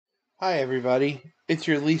Hi, everybody. It's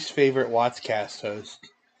your least favorite Wattscast host.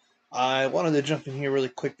 I wanted to jump in here really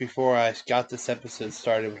quick before I got this episode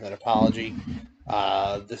started with an apology.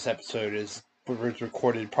 This episode was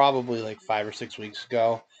recorded probably like 5 or 6 weeks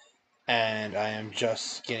ago, and I am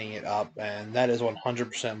just getting it up, and that is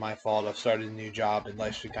 100% my fault. I've started a new job, and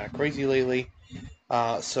life's been kind of crazy lately.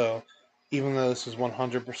 So, even though this is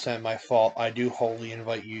 100% my fault, I do wholly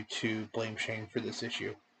invite you to blame Shane for this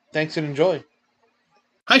issue. Thanks and enjoy.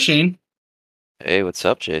 Hi, Shane. Hey, what's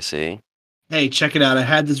up, JC? Hey, check it out. I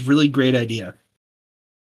had this really great idea.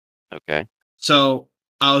 Okay. So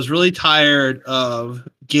I was really tired of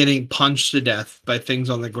getting punched to death by things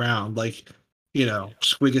on the ground, like,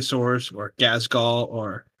 Squigosaurus or Gazgall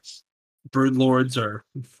or Broodlords or,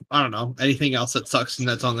 I don't know, anything else that sucks and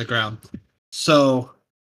that's on the ground. So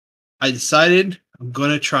I decided I'm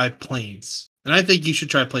going to try planes. And I think you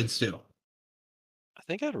should try planes too. I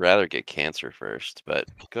think I'd rather get cancer first, but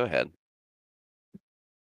go ahead.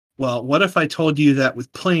 Well, what if I told you that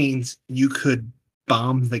with planes, you could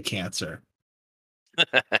bomb the cancer?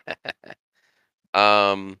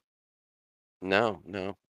 No.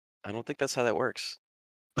 I don't think that's how that works.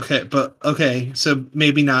 Okay, so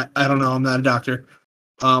maybe not. I don't know. I'm not a doctor.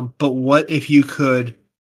 But what if you could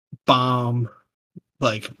bomb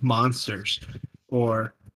like monsters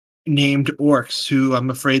or named orcs who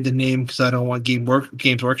I'm afraid to name because I don't want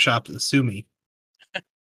Games Workshop to sue me.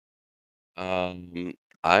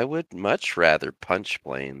 I would much rather punch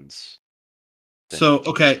planes. So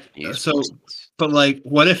okay, planes. but like,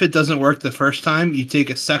 what if it doesn't work the first time? You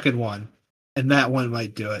take a second one, and that one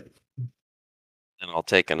might do it. And I'll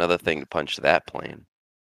take another thing to punch that plane.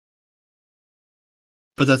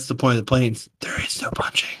 But that's the point of the planes. There is no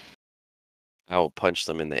punching. I will punch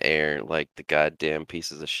them in the air like the goddamn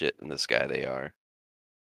pieces of shit in the sky they are.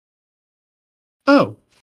 Oh.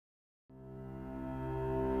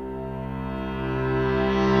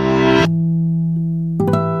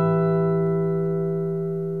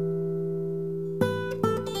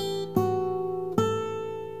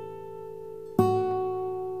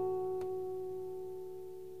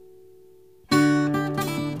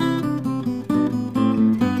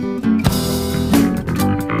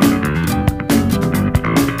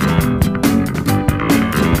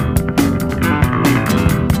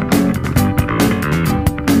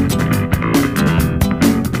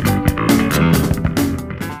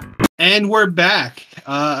 And we're back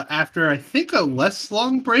after, I think, a less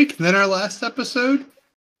long break than our last episode,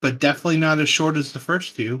 but definitely not as short as the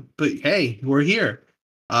first two. But hey, we're here.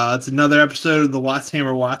 It's another episode of the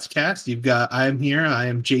Wattshammer Wattscast. You've got, I am here, I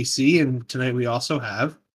am JC, and tonight we also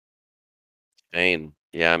have Shane.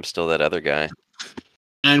 Yeah, I'm still that other guy.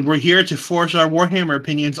 And we're here to force our Warhammer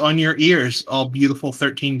opinions on your ears, all beautiful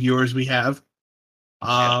 13 viewers we have.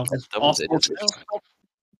 Also,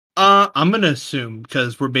 I'm going to assume,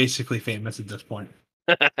 because we're basically famous at this point.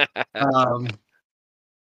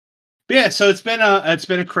 Yeah, so it's been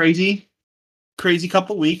a crazy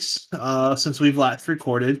couple weeks since we've last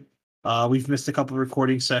recorded. We've missed a couple of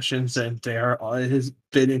recording sessions, and it has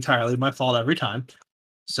been entirely my fault every time.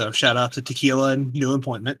 So shout out to Tequila and New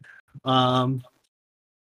Appointment.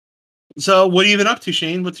 So what have you been up to,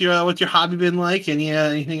 Shane? What's your hobby been like?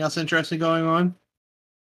 Anything else interesting going on?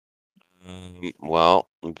 Well,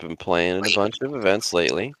 I've been playing in a bunch of events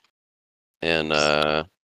lately, and I've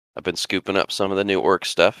been scooping up some of the new orc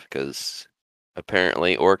stuff because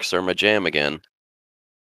apparently orcs are my jam again.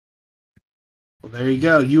 Well, there you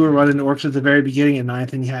go. You were running orcs at the very beginning of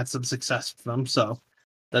 9th, and you had some success with them, so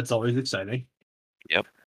that's always exciting. Yep.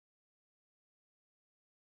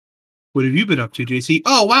 What have you been up to, JC?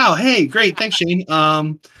 Oh, wow. Hey, great. Thanks, Shane.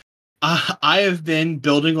 I have been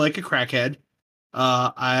building like a crackhead.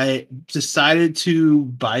 I decided to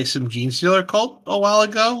buy some Genestealer Cult a while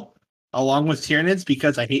ago, along with Tyranids,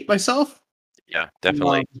 because I hate myself. Yeah,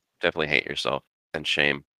 definitely hate yourself and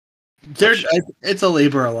shame. It's a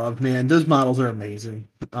labor of love, man. Those models are amazing.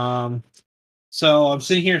 So I'm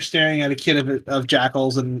sitting here staring at a kit of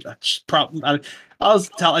jackals, and I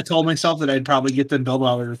told myself that I'd probably get them built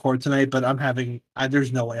while we record tonight, but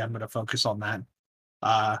there's no way I'm going to focus on that.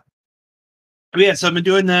 Yeah, so I've been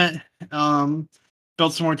doing that.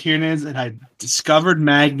 Built some more Tyranids, and I discovered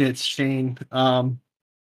magnets, Shane. And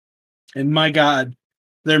my God,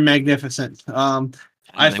 they're magnificent. I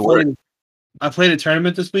played a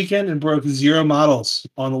tournament this weekend and broke 0 models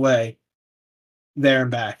on the way there and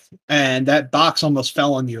back, and that box almost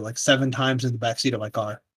fell on you like 7 times in the backseat of my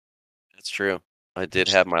car. That's true. I did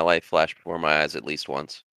have my life flash before my eyes at least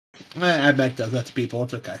once. I bet does that to people.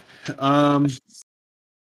 It's okay.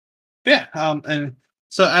 Yeah. And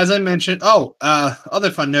so as I mentioned,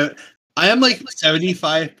 other fun note, I am like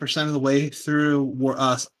 75% of the way through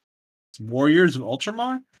Warriors of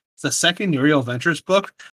Ultramar. It's the second Uriel Ventures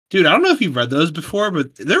book. Dude, I don't know if you've read those before,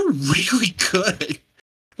 but they're really good.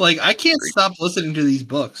 Like, I can't stop listening to these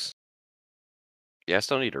books. Yeah, I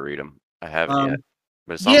still need to read them. I haven't yet,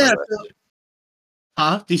 but it's on Yeah. my list.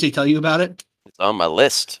 Huh? Did he tell you about it? It's on my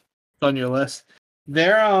list. It's on your list.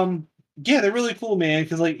 They're yeah, they're really cool, man.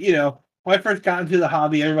 Because like when I first got into the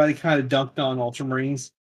hobby, everybody kind of dunked on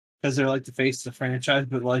Ultramarines because they're like the face of the franchise,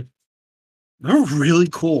 but like they're really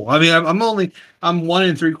cool. I mean, I'm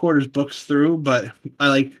 1 3/4 books through, but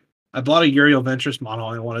I bought a Uriel Ventures model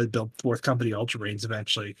and I wanted to build fourth company Ultramarines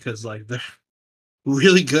eventually because like they're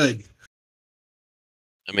really good.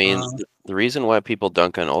 I mean, the reason why people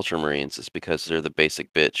dunk on Ultramarines is because they're the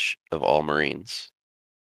basic bitch of all Marines.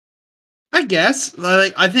 I guess.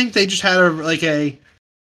 Like, I think they just had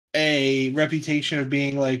a reputation of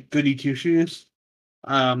being like goody two shoes.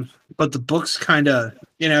 But the books kind of,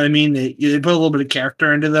 you know what I mean? They put a little bit of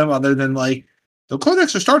character into them, other than like the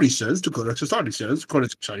Codex Astartes says, the Codex Astartes says, the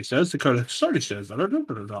Codex Astartes says, the Codex Astartes says.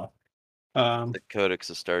 The Codex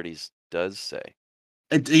Astartes does say.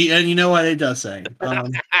 And you know what it does say.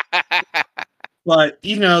 But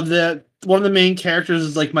one of the main characters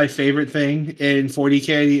is like my favorite thing in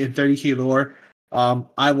 40k and 30k lore.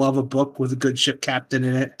 I love a book with a good ship captain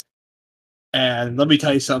in it. And let me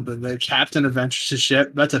tell you something: the captain of Ventress's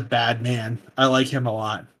ship, that's a bad man. I like him a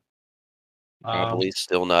lot. Probably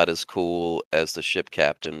still not as cool as the ship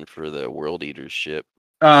captain for the World Eater's ship.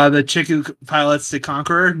 The chick who pilots the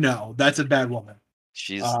Conqueror, no, that's a bad woman.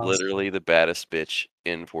 She's literally the baddest bitch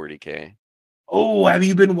in 40k. Oh, have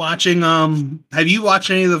you been watching? Have you watched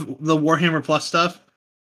any of the Warhammer Plus stuff?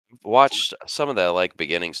 Watched some of the like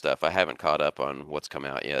beginning stuff. I haven't caught up on what's come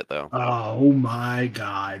out yet, though. Oh my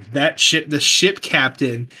god, the ship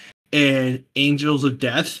captain in Angels of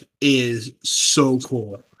Death is so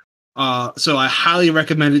cool. So I highly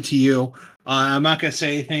recommend it to you. I'm not gonna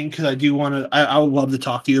say anything because I do want to. I would love to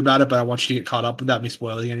talk to you about it, but I want you to get caught up without me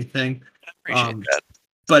spoiling anything. I appreciate that.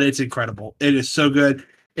 But it's incredible. It is so good.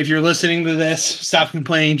 If you're listening to this, stop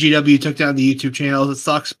complaining. GW took down the YouTube channel. It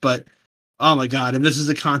sucks, but oh my god! And this is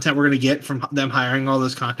the content we're gonna get from them hiring all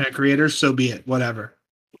those content creators. So be it. Whatever.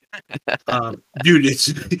 Dude,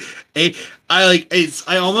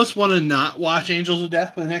 I almost want to not watch Angels of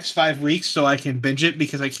Death for the next 5 weeks so I can binge it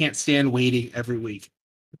because I can't stand waiting every week.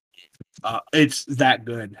 It's that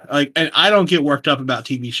good. Like, and I don't get worked up about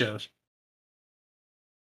TV shows.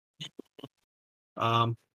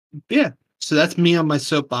 Yeah. So that's me on my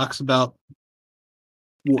soapbox about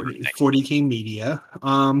 40k media.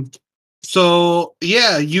 So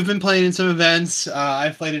yeah, you've been playing in some events.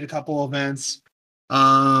 I've played in a couple events.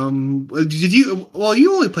 Did you? Well,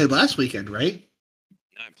 you only played last weekend, right?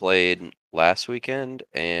 I played last weekend,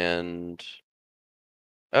 and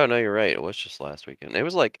oh no, you're right. It was just last weekend. It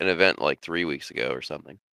was like an event like 3 weeks ago or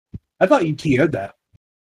something. I thought you TO'd that.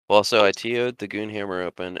 Well, so I TO'd the Goonhammer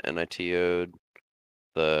Open, and I TO'd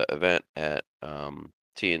the event at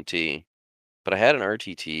TNT, but I had an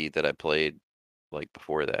RTT that I played like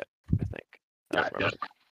before that. I think. I don't remember.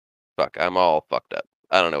 Fuck, I'm all fucked up.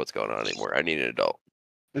 I don't know what's going on anymore. I need an adult.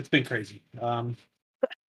 It's been crazy.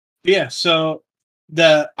 Yeah. So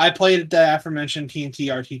I played at the aforementioned TNT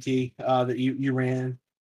RTT that you ran.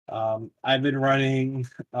 I've been running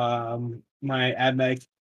my AdMech.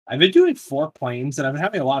 I've been doing 4 planes, and I've been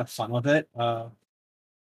having a lot of fun with it.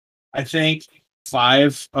 I think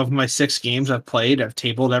 5 of my 6 games I've played, I've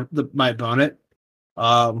tabled my opponent,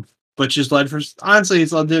 which has led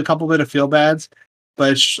it's led to a couple bit of feel bads,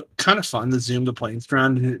 but it's kind of fun to zoom the planes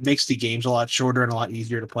around, and it makes the games a lot shorter and a lot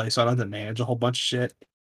easier to play, so I don't have to manage a whole bunch of shit.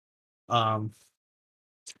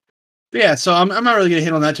 Yeah, so I'm not really gonna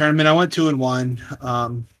hit on that tournament. I went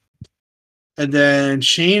 2-1. And then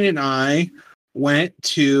Shane and I went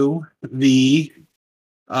to the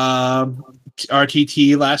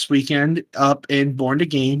RTT last weekend up in Born to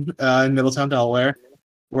Game in Middletown, Delaware,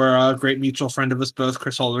 where a great mutual friend of us both,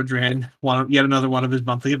 Chris Holdridge, ran yet another one of his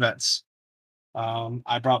monthly events.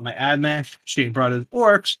 I brought my AdMech, Shane brought his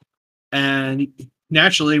Orcs, and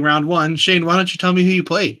naturally, round 1, Shane, why don't you tell me who you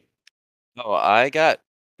played? Oh, I got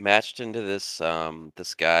matched into this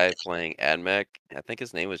this guy playing AdMech. I think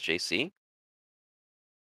his name was JC.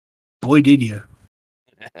 Boy, did you!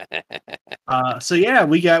 So yeah,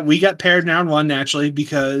 we got paired round 1 naturally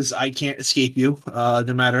because I can't escape you.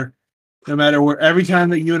 No matter where, every time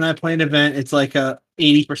that you and I play an event, it's like a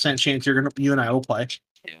 80% chance you and I will play.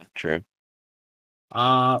 Yeah, true.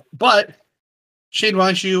 But Shane, why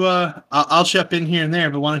don't you? I'll chip in here and there,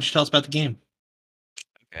 but why don't you tell us about the game?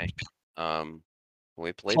 Okay.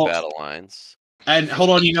 We played Battle Lines. And hold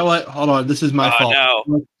on, you know what? Hold on, this is my fault.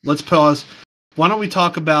 No. Let's pause. Why don't we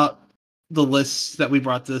talk about the lists that we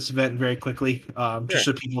brought to this event very quickly, just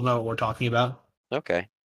so people know what we're talking about. Okay.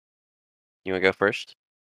 You want to go first?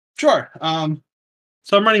 Sure.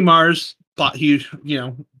 So I'm running Mars, huge,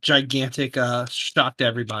 gigantic shock to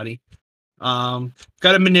everybody. Got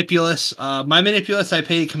a Manipulus. My Manipulus, I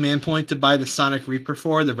paid a command point to buy the Sonic Reaper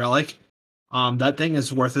for the relic. That thing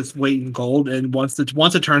is worth its weight in gold, and once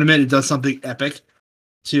a tournament, it does something epic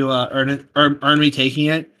to earn me taking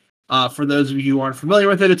it. For those of you who aren't familiar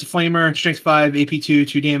with it, it's a flamer, strength 5, AP 2,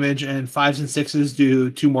 2 damage, and 5s and 6s do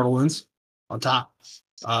 2 mortal wounds on top.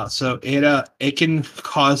 So it can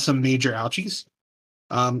cause some major ouchies.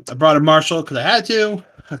 I brought a Marshall because I had to,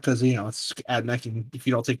 because it's AdMech, and if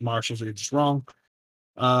you don't take Marshalls, you're just wrong.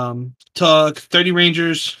 Took 30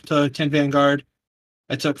 Rangers, took 10 Vanguard.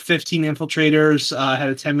 I took 15 Infiltrators. I had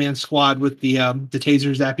a 10-man squad with the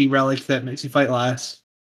Taser Zappy relic that makes you fight last.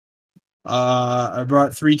 I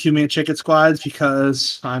brought 3 2-man chicken squads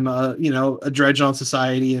because I'm a dredge on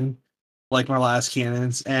society and like my last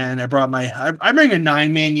cannons. And I brought I bring a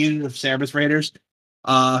 9-man unit of Cerberus Raiders.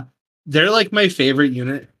 They're like my favorite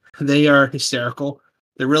unit. They are hysterical.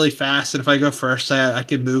 They're really fast, and if I go first, I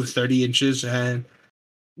can move 30 inches and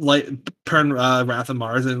turn Wrath of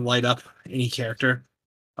Mars and light up any character.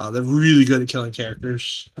 They're really good at killing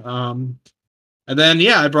characters. And then,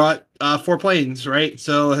 I brought 4 planes, right?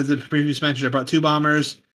 So, as I previously mentioned, I brought 2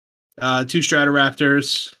 bombers, 2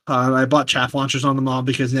 Stratoraptors. I bought chaff launchers on them all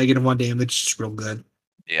because -1 damage is real good.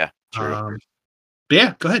 Yeah. But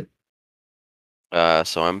yeah, go ahead.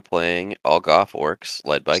 So I'm playing Algoth Orcs,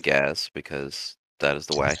 led by Gaz, because that is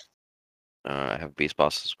the way. I have Beast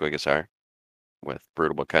Boss Squigasar with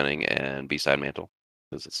Brutal Cunning and B-Side Mantle,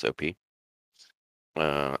 because it's OP.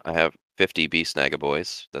 I have 50 Beast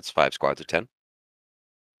Nagaboys, that's 5 squads of 10.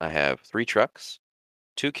 I have 3 trucks,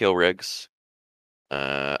 2 kill rigs,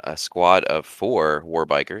 a squad of 4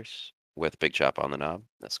 Warbikers with Big Chop on the knob,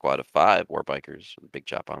 a squad of 5 Warbikers with Big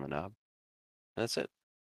Chop on the knob. That's it.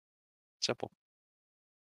 Simple.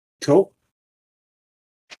 Cool.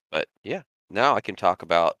 But yeah, now I can talk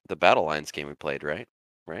about the Battle Lines game we played, right?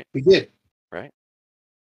 We did. Right?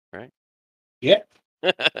 Yeah.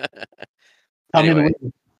 Anyway,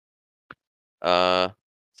 so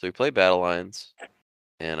we played Battle Lines,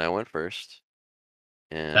 and I went first,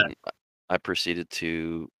 and I proceeded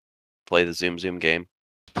to play the Zoom Zoom game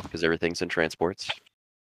because everything's in transports.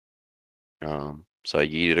 So I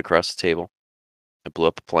yeeted across the table. I blew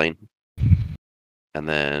up a plane, and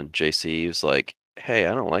then JC was like, "Hey,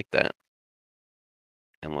 I don't like that,"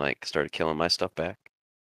 and started killing my stuff back.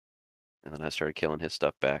 And then I started killing his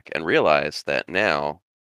stuff back and realized that now,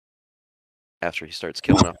 after he starts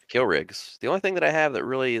killing off the kill rigs, the only thing that I have that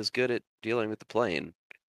really is good at dealing with the plane,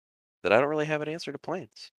 that I don't really have an answer to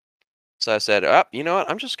planes. So I said, you know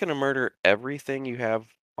what? I'm just going to murder everything you have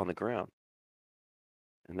on the ground.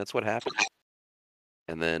 And that's what happened.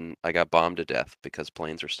 And then I got bombed to death because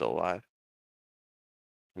planes are still alive.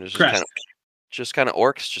 And there's just kind of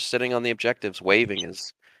orcs just sitting on the objectives, waving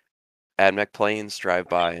as AdMech planes drive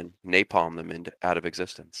by and napalm them out of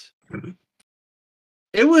existence.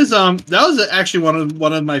 It was that was actually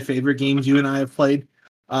one of my favorite games you and I have played,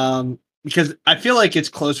 because I feel like it's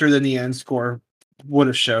closer than the end score would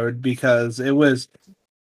have showed, because it was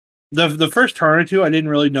the first turn or two I didn't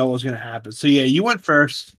really know what was going to happen. So yeah, you went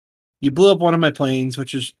first. You blew up one of my planes,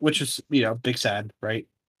 which is big sad, right?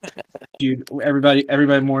 Dude,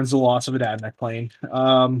 everybody mourns the loss of an AdMech plane.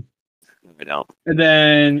 I don't. And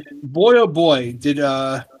then boy oh boy, did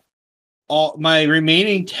all my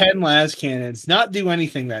remaining 10 las cannons not do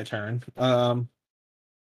anything that turn. That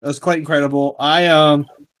was quite incredible. I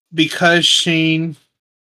because Shane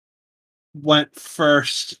went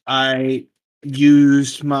first, I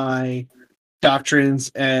used my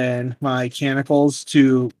doctrines and my mechanicals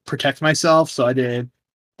to protect myself. So I did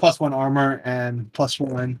 +1 armor and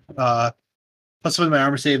 +1 my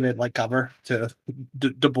armor save it like cover to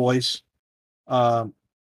the boys. And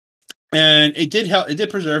it did help. It did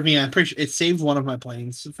preserve me. I'm pretty sure it saved one of my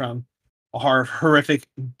planes from a horrific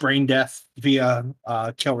brain death via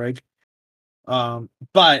kill rig.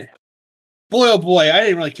 But boy, oh boy, I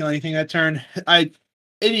didn't really kill anything that turn. In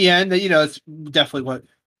the end, it's definitely what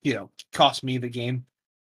cost me the game,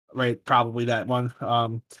 right? Probably that one.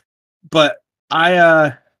 But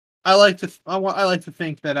I like to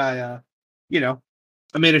think that I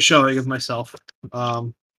made a showing of myself. I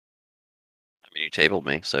mean, you tabled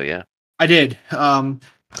me, so yeah. I did. And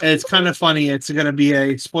it's kind of funny. It's going to be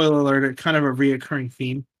a spoiler alert, kind of a reoccurring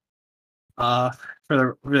theme for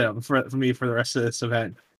me for the rest of this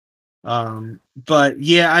event. But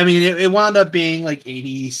yeah, I mean, it wound up being like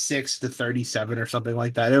 86-37 or something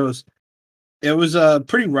like that. It was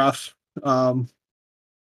pretty rough.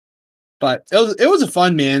 But it was a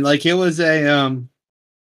fun, man. Like it was it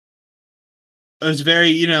was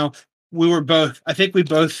very, we were both, I think we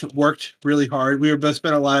both worked really hard. We were both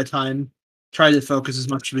spent a lot of time trying to focus as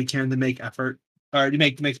much as we can to make effort or to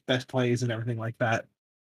make best plays and everything like that.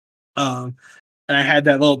 And I had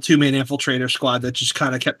that little 2-man infiltrator squad that just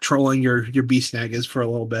kind of kept trolling your beast snaggers for a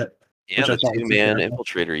little bit. Yeah, which I the thought was 2-man hysterical.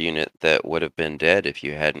 infiltrator unit that would have been dead if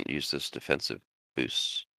you hadn't used those defensive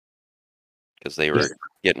boosts. Because they were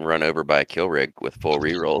getting run over by a kill rig with full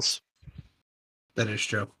rerolls. That is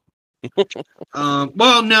true.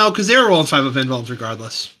 Well, no, because they were rolling 5 of invulns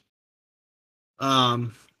regardless.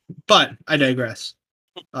 But I digress.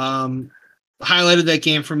 Highlight of that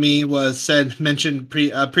game for me was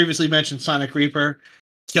previously mentioned Sonic Reaper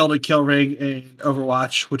killed a kill rig in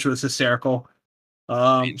Overwatch, which was hysterical.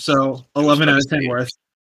 So 11 out of 10 worth.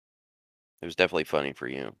 It was definitely funny for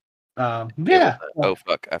you. Yeah. Oh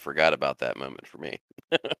fuck! I forgot about that moment for me.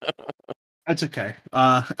 That's okay.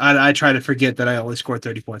 I try to forget that I only scored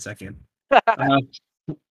 30 points that game.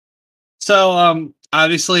 So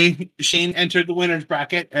obviously Shane entered the winners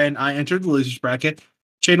bracket and I entered the losers bracket.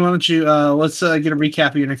 Shane, why don't you let's get a recap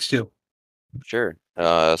of your next two. Sure.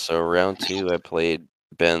 So round 2, I played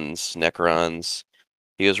Ben's Necrons.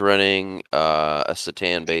 He was running a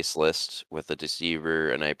Satan base list with a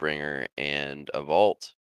Deceiver, a Nightbringer, and a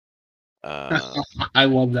Vault. I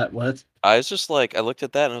love that list. I was just like, I looked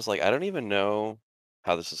at that and I was like, I don't even know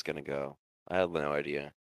how this is gonna go. I have no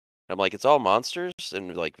idea. I'm like, it's all monsters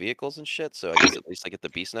and like vehicles and shit, so I guess at least I get the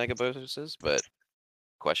Beast Naga bonuses, but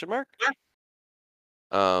question mark?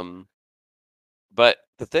 But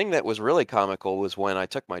the thing that was really comical was when I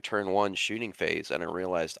took my turn 1 shooting phase and I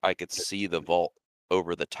realized I could see the vault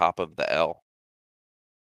over the top of the L.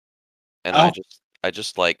 And I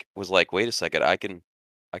just like was like, wait a second, I can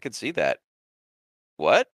see that.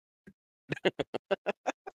 What?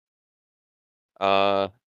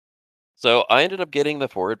 So I ended up getting the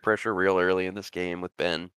forward pressure real early in this game with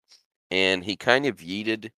Ben, and he kind of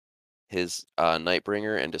yeeted his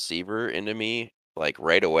Nightbringer and Deceiver into me like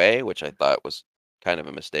right away, which I thought was kind of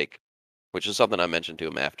a mistake, which is something I mentioned to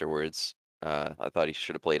him afterwards. I thought he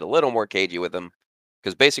should have played a little more cagey with them,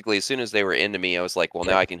 because basically as soon as they were into me, I was like, well,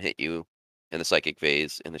 now I can hit you in the psychic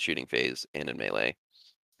phase, in the shooting phase, and in melee.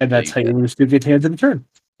 And that's how you lose 2 good hands in the turn.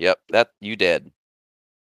 Yep, that you did.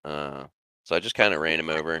 So I just kind of ran him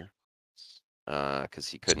over, because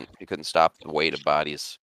he couldn't stop the weight of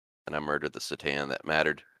bodies, and I murdered the Satan that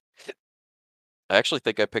mattered. I actually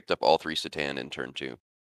think I picked up all 3 Satan in turn 2.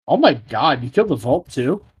 Oh my god, you killed the vault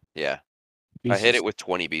too? Yeah. I hit it with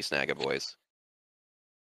 20 Beast Naga boys.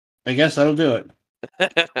 I guess that'll do it.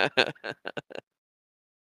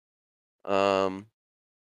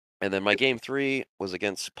 And then my game 3 was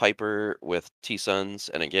against Piper with T-Suns,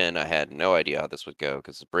 and again, I had no idea how this would go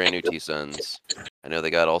because it's brand new T-Suns. I know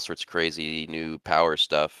they got all sorts of crazy new power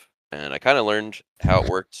stuff, and I kind of learned how it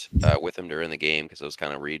worked with him during the game because I was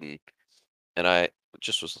kind of reading, and I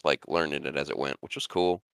just was like learning it as it went, which was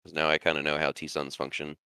cool because now I kind of know how T-Suns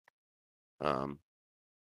function.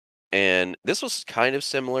 And this was kind of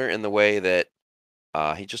similar in the way that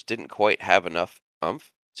he just didn't quite have enough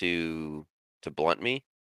oomph to blunt me.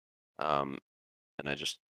 And I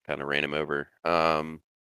just kind of ran him over.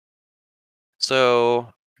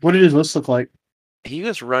 So what did his list look like? He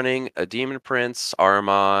was running a Demon Prince,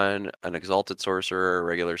 Armon, an Exalted Sorcerer, a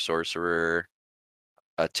regular Sorcerer,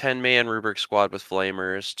 a 10-man Rubric squad with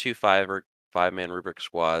Flamers, 2 5-man Rubric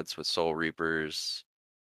squads with Soul Reapers,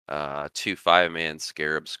 2 5-man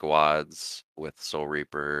Scarab squads with Soul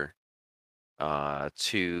Reaper,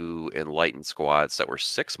 2 Enlightened squads that were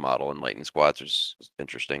 6 model Enlightened squads, which is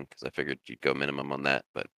interesting because I figured you'd go minimum on that,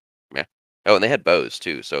 but yeah. Oh, and they had bows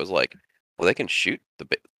too, so it was like, well, they can shoot the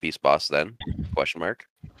beast boss then? Question mark.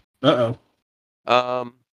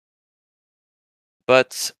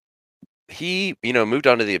 But he, moved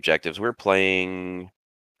on to the objectives. We're playing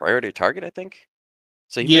priority target, I think.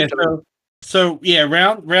 So he moved on. So yeah,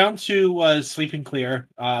 round 2 was Sleeping Clear,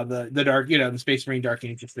 the dark, the Space Marine Dark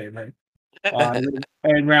Ancients thing, right?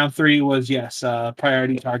 And round 3 was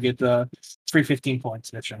priority target, the 315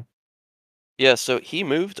 points mission. Yeah, so he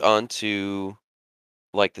moved on to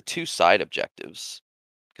like the 2 side objectives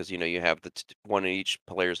because you have the one in each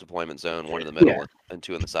player's deployment zone, one in the middle, and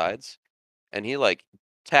 2 on the sides, and he like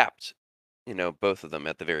tapped both of them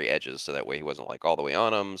at the very edges, so that way he wasn't like all the way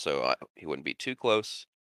on them, so he wouldn't be too close.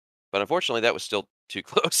 But unfortunately, that was still too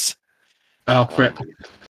close. Oh, crap.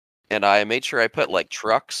 And I made sure I put like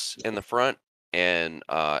trucks in the front and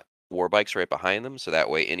war bikes right behind them, so that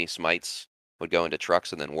way any smites would go into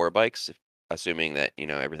trucks and then war bikes, assuming that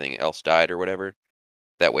everything else died or whatever.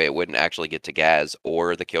 That way it wouldn't actually get to Gaz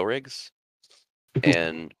or the kill rigs.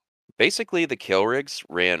 And basically the kill rigs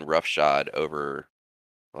ran roughshod over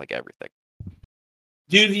like everything.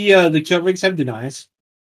 Do the kill rigs have denies?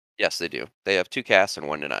 Yes, they do. They have 2 casts and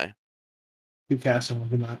 1 deny. 2 casts and 1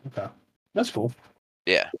 deny. Okay, that's cool.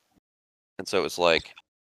 Yeah. And so it was like,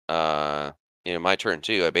 my turn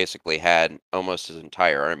 2, I basically had almost his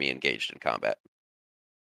entire army engaged in combat.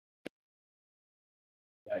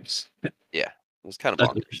 Yikes. Yeah, it was kind of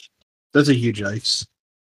bonkers. That's a huge yikes.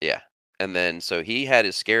 Yeah. And then, so he had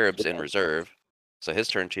his scarabs in reserve. So his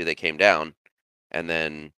turn 2, they came down. And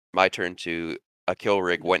then my turn 2, a kill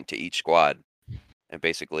rig went to each squad and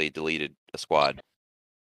basically deleted a squad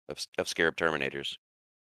of scarab terminators.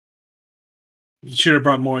 He should have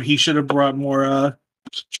brought more. He should have brought more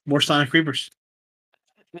Sonic Reapers.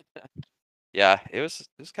 Yeah, it was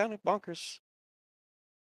kind of bonkers.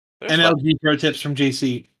 MLG pro tips from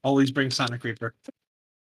JC: always bring Sonic Reaper.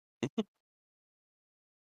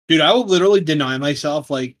 Dude, I will literally deny myself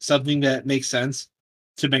like something that makes sense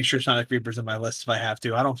to make sure Sonic Reaper's in my list if I have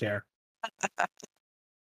to. I don't care.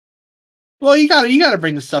 Well, you gotta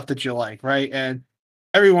bring the stuff that you like, right? And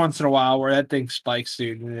every once in a while, where that thing spikes,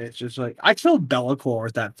 dude, and it's just like I killed Be'lakor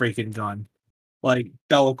with that freaking gun, like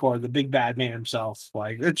Be'lakor, the big bad man himself.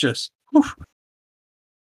 Like it's just, whew.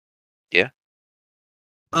 Yeah.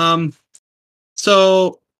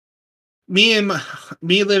 So me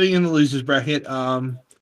living in the losers bracket,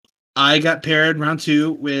 I got paired round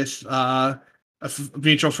 2 with a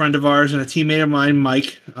mutual friend of ours and a teammate of mine,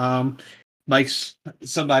 Mike. Mike's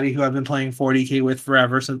somebody who I've been playing 40K with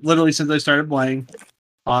forever, so literally since I started playing.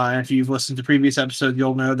 If you've listened to previous episodes,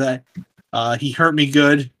 you'll know that he hurt me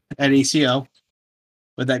good at ACO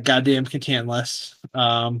with that goddamn Catan list.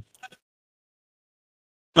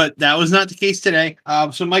 But that was not the case today.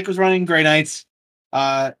 So Mike was running Grey Knights.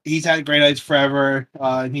 He's had Grey Knights forever.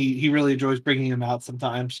 And he really enjoys bringing them out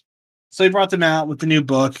sometimes. So he brought them out with the new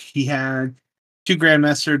book. He had 2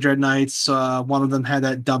 Grandmaster Dread Knights. One of them had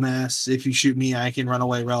that dumbass, if you shoot me, I can run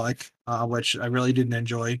away relic, which I really didn't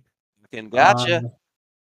enjoy. Gotcha.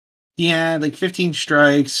 He had like 15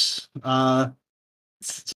 strikes, 30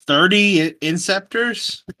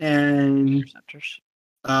 Inceptors, and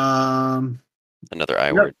another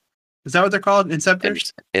I word. Is that what they're called?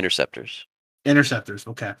 Inceptors? Interceptors. Interceptors,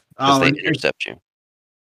 okay. Because they intercept you.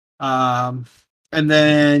 And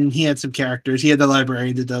then he had some characters. He had the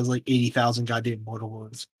librarian that does like 80,000 goddamn mortal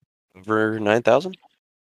wounds. Over 9,000?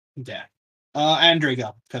 Yeah. And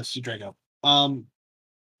Drago, because Drago.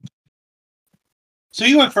 So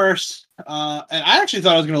he went first, and I actually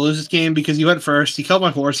thought I was going to lose this game because he went first. He killed my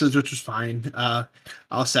horses, which was fine. I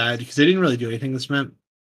was sad because they didn't really do anything this meant,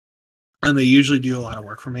 and they usually do a lot of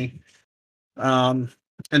work for me. And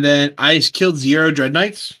then I killed 0 Dread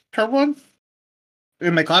Knights turn 1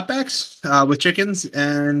 in my clapbacks with chickens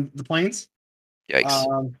and the planes.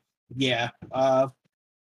 Yikes. Yeah. So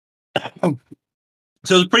it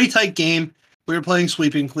was a pretty tight game. We were playing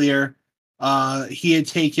sweeping clear. He had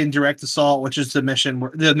taken direct assault, which is the mission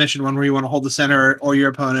one where you want to hold the center or your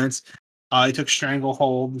opponents. He took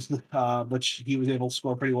stranglehold, which he was able to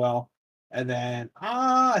score pretty well. And then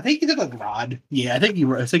I think he took like rod. Yeah, I think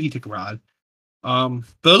he took rod. But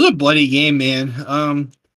it was a bloody game,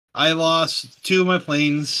 man. I lost 2 of my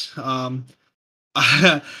planes.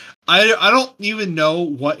 I don't even know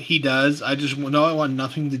what he does. I just know I want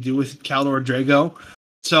nothing to do with Caldor Drago.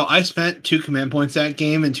 So I spent 2 command points that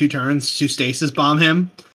game in 2 turns to stasis bomb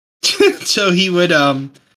him. So he would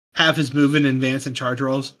have his move and advance and charge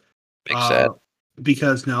rolls. Big sad.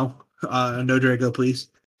 Because no Drago, please.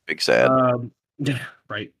 Big sad. Yeah,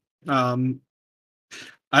 right. I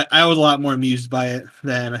was a lot more amused by it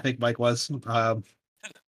than I think Mike was.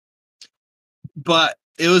 But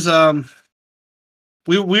it was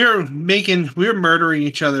we were murdering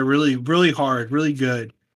each other really, really hard, really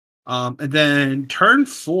good. And then turn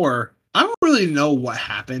 4, I don't really know what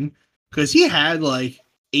happened because he had like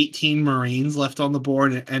 18 Marines left on the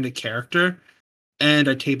board and a character, and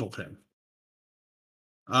I tabled him.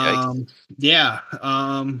 Yeah.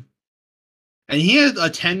 And he had a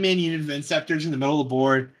 10-man unit of Inceptors in the middle of the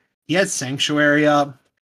board. He had Sanctuary up,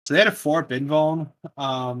 so they had a 4 Binvuln.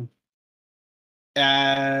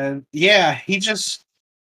 And yeah,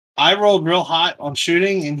 I rolled real hot on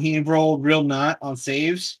shooting, and he rolled real not on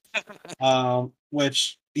saves.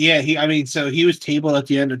 Which so he was tabled at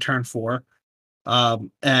the end of turn 4.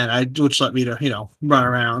 Which let me to, run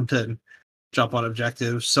around and jump on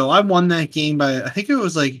objectives. So I won that game by, I think it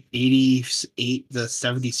was like 88 to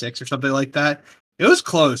 76 or something like that. It was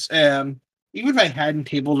close. Even if I hadn't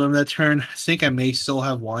tabled him that turn, I think I may still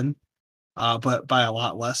have won, but by a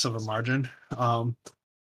lot less of a margin.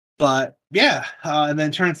 But yeah, and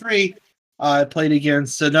then turn 3, I played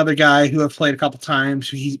against another guy who I've played a couple times.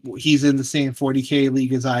 He's in the same 40K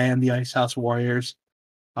league as I am, the Ice House Warriors,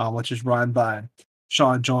 which is run by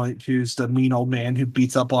Sean Joint, who's the mean old man who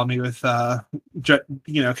beats up on me with,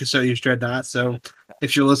 Custodian's Dreadnought. So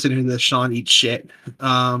if you're listening to this, Sean, eat shit.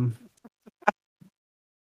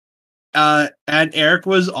 And Eric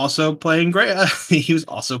was also playing Grey. He was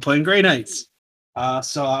also playing Grey Knights.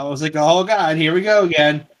 So I was like, oh god, here we go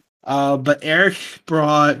again. But Eric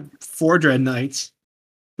brought 4 Dread Knights.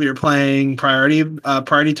 We were playing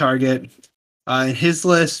priority target. And his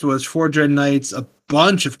list was 4 Dread Knights, a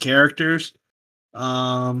bunch of characters.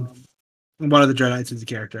 One of the Dread Knights is a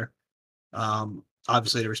character.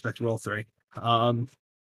 Obviously to respect roll 3. And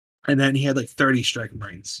then he had like 30 Striking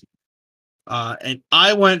Marines. And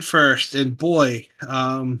I went first, and boy,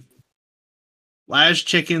 Laz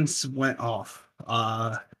Chickens went off.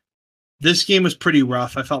 This game was pretty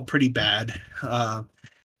rough. I felt pretty bad.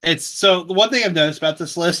 It's so the one thing I've noticed about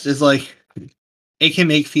this list is like it can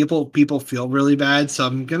make people feel really bad. So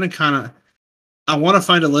I'm gonna I want to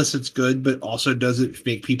find a list that's good, but also doesn't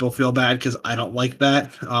make people feel bad because I don't like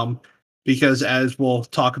that. Because as we'll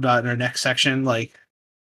talk about in our next section, like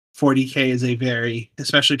 40K is a very,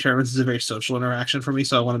 especially tournaments, is a very social interaction for me.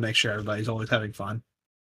 So I want to make sure everybody's always having fun.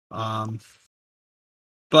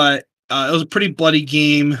 But it was a pretty bloody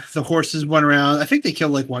game. The horses went around. I think they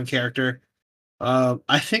killed like one character. I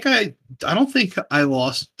don't think I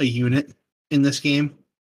lost a unit in this game.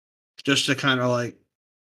 Just to kind of like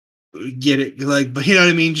get it, like, but you know what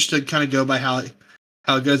I mean? Just to kind of go by how it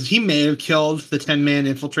goes. He may have killed the 10-man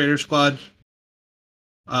infiltrator squad.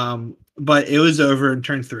 But it was over in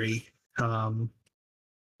turn 3.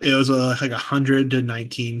 It was like 100 to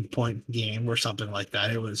 19 point game or something like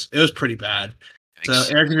that. It was pretty bad. Thanks.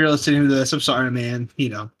 So Eric, if you're listening to this, I'm sorry, man. You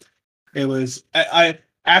know, it was I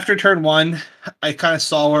after turn 1, I kind of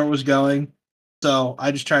saw where it was going. So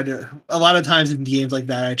I just tried to, a lot of times in games like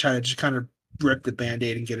that, I try to just kind of rip the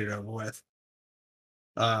Band-Aid and get it over with.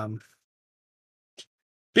 But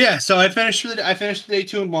yeah, so I finished the day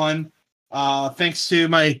 2-1. Thanks to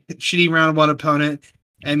my shitty round 1 opponent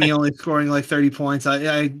and me only scoring like 30 points.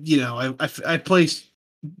 I placed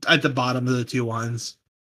at the bottom of the 2-1s.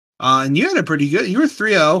 And you had a pretty good, you were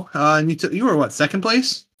 3-0, and you were what, second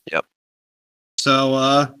place? Yep.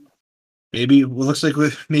 So, maybe it looks like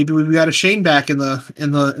maybe we've got a Shane back in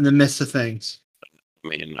the midst of things. I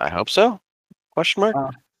mean, I hope so. Question mark?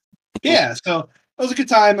 Yeah, so it was a good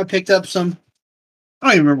time. I picked up some, I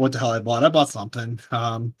don't even remember what the hell I bought. I bought something.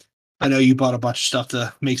 I know you bought a bunch of stuff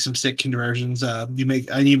to make some sick conversions. I know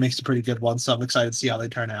you make some pretty good ones, so I'm excited to see how they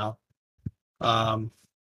turn out.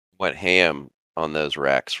 Went ham on those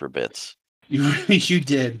racks for bits. You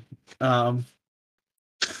did.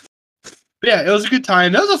 Yeah, it was a good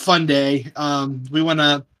time. That was a fun day. We went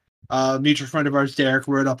up. Mutual friend of ours, Derek,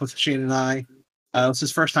 rode up with Shane and I. It was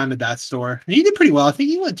his first time at that store, and he did pretty well. I think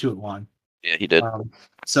he went 2-1. Yeah, he did.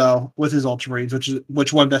 So with his Ultramarines,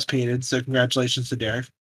 which won best painted. So congratulations to Derek.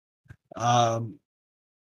 And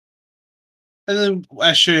then,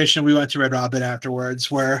 as tradition, we went to Red Robin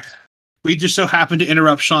afterwards, where we just so happened to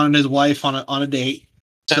interrupt Sean and his wife on a date.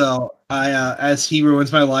 So I, as he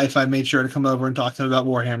ruins my life, I made sure to come over and talk to him about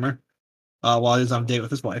Warhammer while he was on a date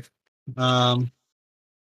with his wife. But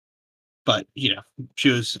you know, she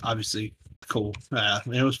was obviously cool.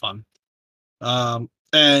 It was fun.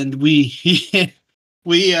 And we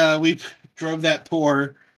drove that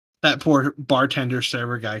poor bartender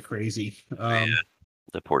server guy crazy. Yeah,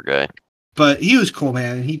 the poor guy. But he was cool,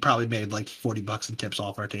 man. He probably made like $40 in tips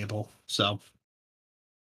off our table. So,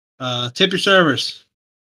 tip your servers.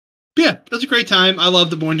 But yeah, it was a great time. I love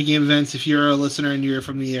the Born to Game events. If you're a listener and you're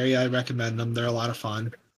from the area, I recommend them. They're a lot of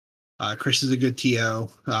fun. Chris is a good TO.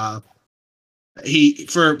 He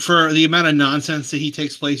for the amount of nonsense that he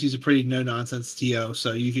takes place, he's a pretty no nonsense TO.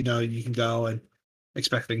 So you can go and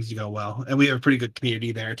expect things to go well. And we have a pretty good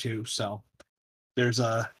community there too. So there's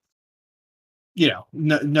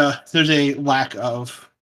there's a lack of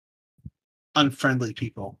unfriendly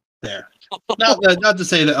people there. Not to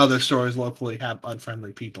say that other stores locally have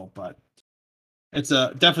unfriendly people, but it's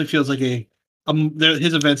definitely feels like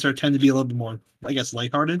his events tend to be a little bit more, I guess,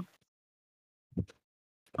 lighthearted.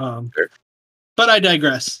 Sure. But I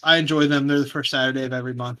digress. I enjoy them. They're the first Saturday of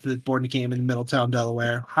every month. The Board Game in Middletown,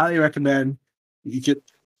 Delaware. Highly recommend. You could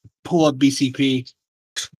pull up BCP,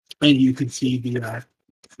 and you can see the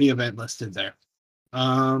event listed there.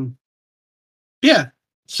 Yeah.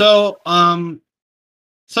 So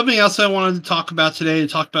something else I wanted to talk about today, to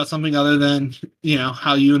talk about something other than,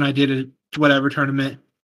 how you and I did a whatever tournament.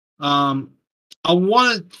 I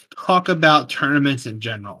want to talk about tournaments in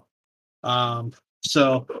general.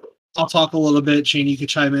 So I'll talk a little bit. Shane, you can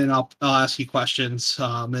chime in. I'll ask you questions.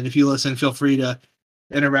 And if you listen, feel free to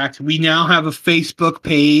interact. We now have a Facebook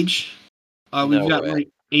page. We've got like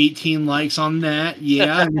 18 likes on that.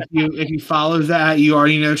 Yeah. And if you follow that, you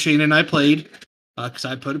already know Shane and I played. Because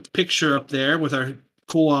I put a picture up there with our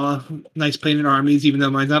cool, nice painted armies, even though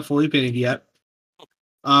mine's not fully painted yet.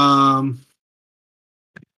 Yeah,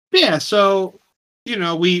 so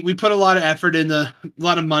we put a lot of effort a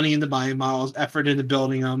lot of money into buying models, effort into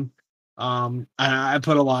building them. I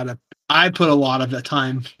put a lot of the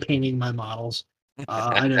time painting my models.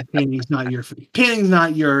 I know painting's not your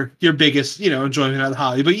biggest enjoyment of the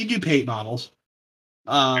hobby, but you do paint models.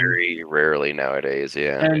 Very rarely nowadays,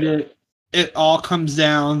 yeah. And it all comes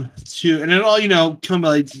down to, and it all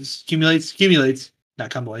accumulates. Not accumulates.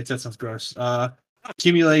 That sounds gross.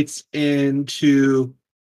 Accumulates into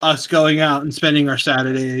us going out and spending our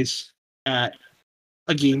Saturdays at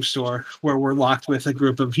a game store where we're locked with a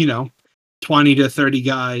group of 20 to 30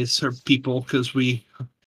 guys or people, because we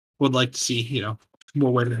would like to see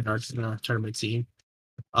more women in our tournament scene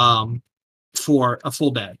for a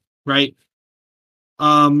full day, right?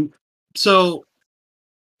 So,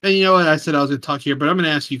 and you know what, I said I was going to talk here, but I'm going to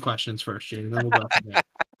ask you questions first, Shane, and then we'll go from there.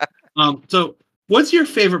 So what's your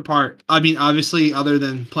favorite part? I mean, obviously, other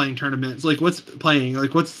than playing tournaments, like what do you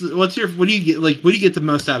get the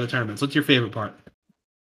most out of tournaments? What's your favorite part?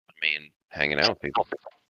 I mean, hanging out with people.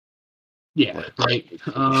 Yeah, right. You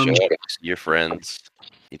show up, your friends,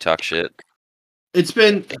 you talk shit. It's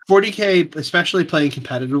been 40K, especially playing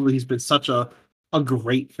competitively, has been such a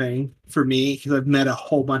great thing for me, because I've met a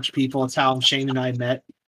whole bunch of people. It's how Shane and I met,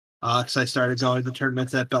 because I started going to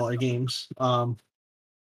tournaments at Bel Air Games.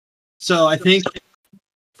 So I think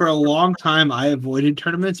for a long time I avoided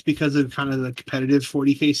tournaments because of kind of the competitive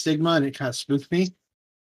 40K stigma, and it kind of spooked me.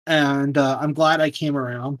 And I'm glad I came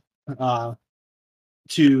around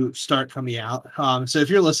to start coming out. So if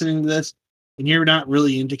you're listening to this and you're not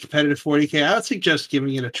really into competitive 40K, I would suggest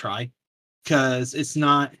giving it a try, because it's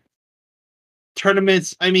not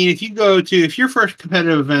tournaments. I mean, if your first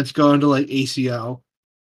competitive event's going to like ACO,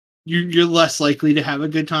 you're less likely to have a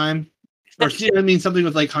good time. Or something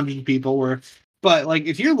with like hundreds of people. But like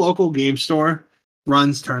if your local game store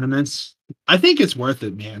runs tournaments, I think it's worth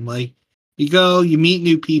it, man. Like you go, you meet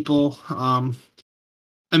new people.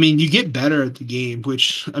 You get better at the game,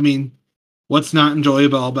 which what's not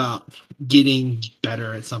enjoyable about getting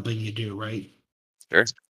better at something you do, right? Sure.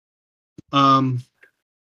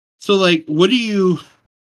 So like,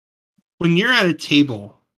 when you're at a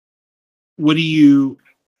table, what do you?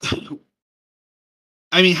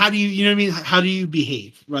 How do you, how do you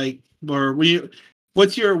behave, right? Or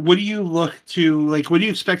what do you look to, like, what do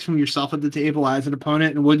you expect from yourself at the table as an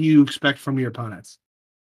opponent, and what do you expect from your opponents?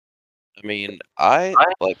 I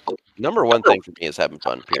like, number one thing for me is having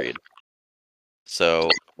fun, period. So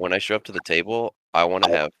when I show up to the table, I want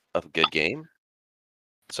to have a good game.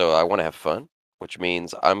 So I want to have fun, which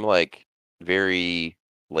means I'm like very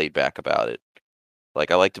laid back about it.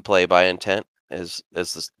 Like I like to play by intent, as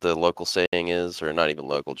the local saying is, or not even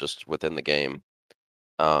local, just within the game.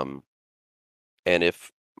 And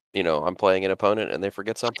if I'm playing an opponent and they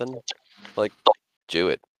forget something, like do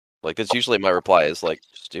it. Like that's usually my reply is like,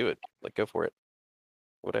 just do it. Like go for it.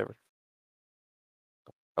 Whatever.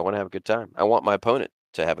 I want to have a good time. I want my opponent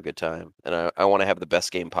to have a good time, and I want to have the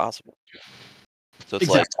best game possible. So it's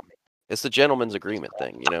like it's the gentleman's agreement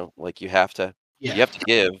thing, like you have to give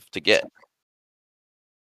to get.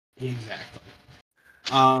 Exactly.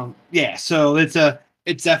 Yeah, so it's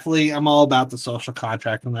definitely, I'm all about the social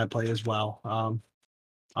contract when I play as well. I'm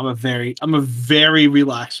a very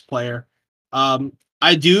relaxed player. I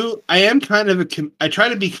try to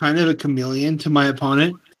be kind of a chameleon to my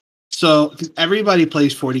opponent. So everybody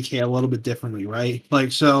plays 40K a little bit differently, right?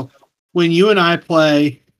 Like, so when you and I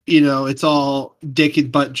play, it's all dick and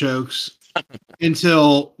butt jokes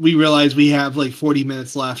until we realize we have like 40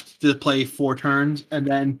 minutes left to play 4 turns, and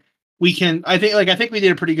then we can. I think we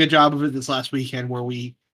did a pretty good job of it this last weekend, where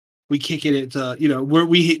we kick it into where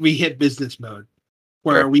we hit business mode,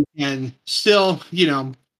 where we can still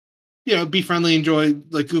be friendly, enjoy,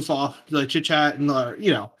 like, goof off, like chit chat, and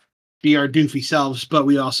be our doofy selves, but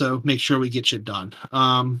we also make sure we get shit done.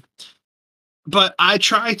 But I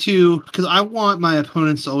try to, because I want my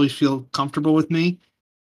opponents to always feel comfortable with me.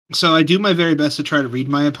 So I do my very best to try to read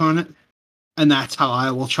my opponent, and that's how I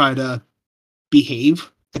will try to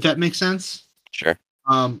behave, if that makes sense. Sure.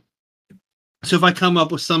 So if I come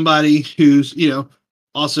up with somebody who's,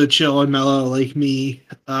 also chill and mellow like me.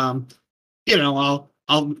 I'll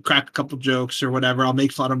crack a couple jokes or whatever. I'll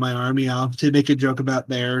make fun of my army. I'll to make a joke about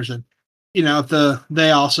theirs, and if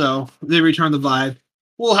they return the vibe,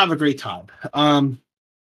 we'll have a great time.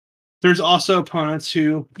 There's also opponents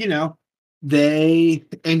who they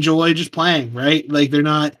enjoy just playing, right? Like they're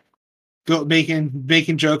not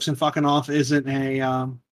making jokes and fucking off isn't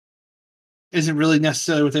really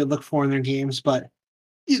necessarily what they look for in their games, but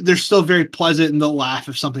they're still very pleasant and they'll laugh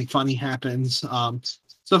if something funny happens. So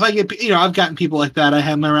if I get, I've gotten people like that. I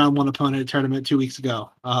had my round one opponent at a tournament 2 weeks ago.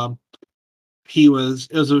 It was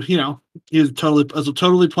a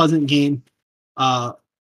totally pleasant game.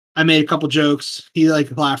 I made a couple jokes. He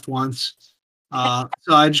laughed once. So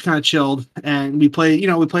I just kind of chilled and we played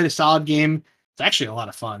a solid game. It's actually a lot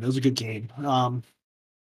of fun. It was a good game.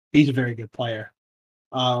 He's a very good player.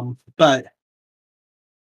 But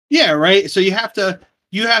yeah, right. So you have to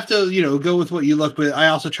go with what you look with. I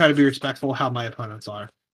also try to be respectful of how my opponents are.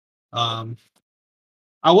 I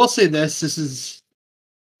will say this is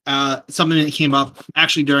something that came up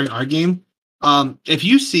actually during our game. If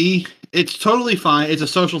you see, it's totally fine. It's a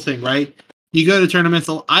social thing, right? You go to tournaments.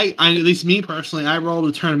 I at least me personally, I roll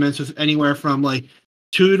to tournaments with anywhere from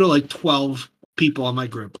 2 to 12 people in my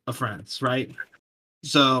group of friends, right?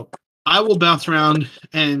 So I will bounce around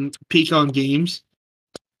and peek on games.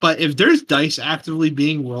 But if there's dice actively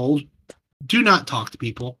being rolled, do not talk to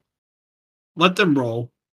people. Let them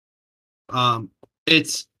roll. I'm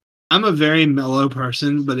a very mellow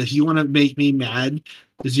person, but if you want to make me mad,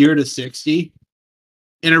 0 to 60,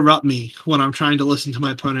 interrupt me when I'm trying to listen to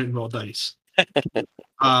my opponent and roll dice.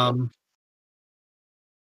 I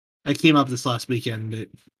came up this last weekend. It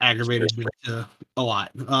aggravated me a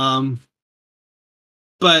lot.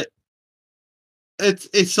 But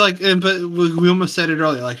it's but we almost said it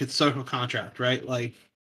earlier. It's social contract, right?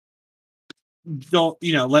 Don't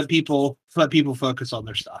let people focus on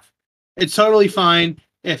their stuff. It's totally fine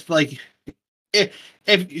if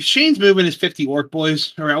Shane's moving his 50 orc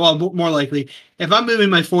boys around. Well, more likely if I'm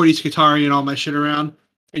moving my 40s Katari and all my shit around,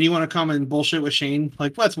 and you want to come and bullshit with Shane,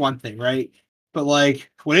 that's one thing, right? But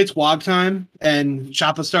when it's WoG time and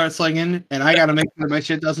Choppa starts slinging, and I gotta make sure my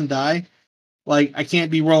shit doesn't die, I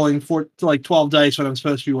can't be rolling 12 dice when I'm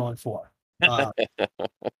supposed to be rolling 4.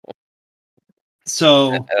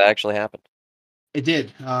 So that actually happened. It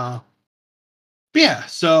did. Yeah.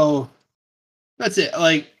 So that's it.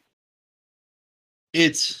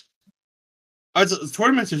 It's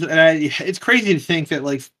tournaments, and it's crazy to think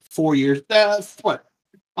that 4 years. What?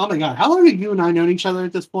 Oh my god! How long have you and I known each other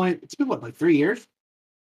at this point? It's been 3 years.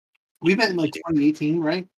 We met in 2018,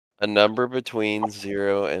 right? A number between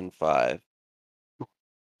 0 and 5.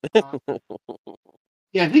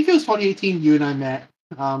 Yeah, I think it was 2018. You and I met.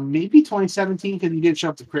 Maybe 2017 because you did show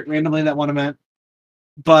up to crit randomly that one event.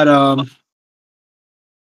 But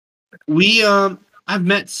I've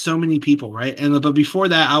met so many people, right? But before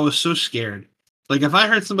that, I was so scared. If I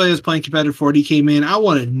heard somebody was playing competitive 40K, man, I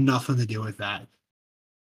wanted nothing to do with that.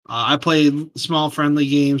 I played small friendly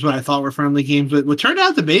games, what I thought were friendly games, but what turned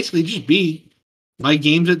out to basically just be my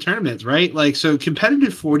games at tournaments, right? So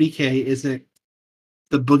competitive 40K isn't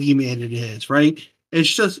the boogeyman it is, right?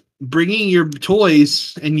 It's just bringing your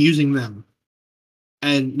toys and using them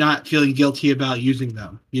and not feeling guilty about using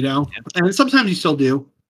them, Yeah. And sometimes you still do.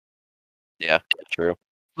 Yeah, true.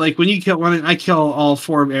 When you kill one, I kill all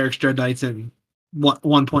 4 of Eric's Dread Knights in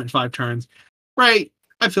 1.5 turns, right?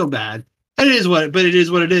 I feel bad. It is what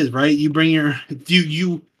it is, right? You bring you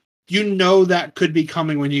that could be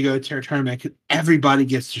coming when you go to a tournament. Everybody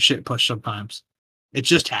gets to shit push sometimes. It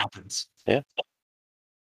just happens. Yeah.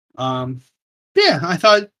 Yeah, I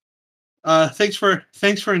thought. Thanks for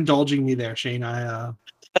indulging me there, Shane. I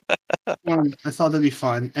thought that'd be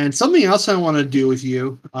fun. And something else I want to do with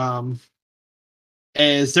you,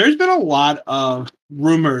 is there's been a lot of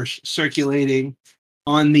rumors circulating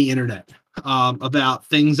on the internet about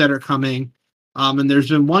things that are coming. And there's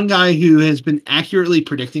been one guy who has been accurately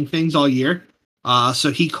predicting things all year. So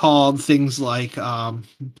he called things like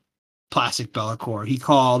Plastic Be'lakor. He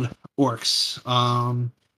called orcs.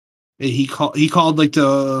 He called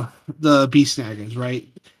the Beast Snaggers, right?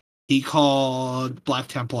 He called Black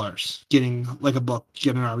Templars getting a book,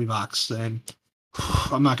 getting an army box, and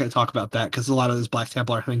I'm not going to talk about that because a lot of those Black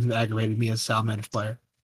Templar things that aggravated me as a Salamence player.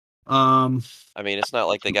 I mean, it's not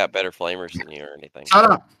like they got better flamers than you or anything. Shut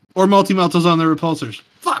up. Or multi-meltas on their repulsors.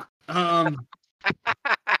 Fuck. God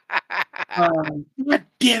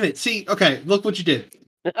damn it. See, okay, look what you did.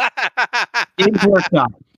 Games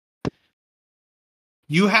Workshop.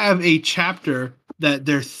 You have a chapter that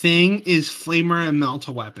their thing is flamer and melta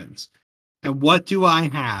weapons. And what do I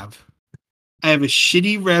have? I have a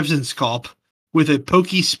shitty Revson Sculpt with a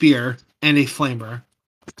pokey spear and a flamer.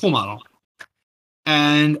 Cool model.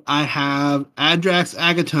 And I have Adrax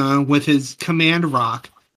Agaton with his command rock,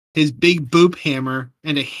 his big boop hammer,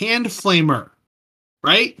 and a hand flamer.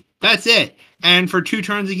 Right? That's it. And for 2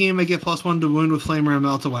 turns a game, I get +1 to wound with flamer and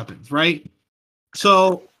melta weapons. Right?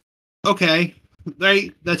 So, okay.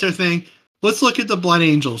 Right? That's our thing. Let's look at the Blood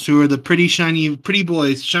Angels, who are the pretty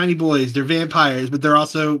boys, shiny boys. They're vampires, but they're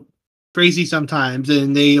also crazy sometimes,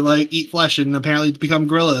 and they like eat flesh and apparently become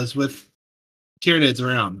gorillas with Tyranids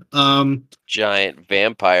around. Giant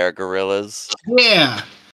vampire gorillas. Yeah.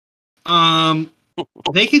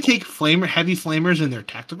 They can take heavy flamers in their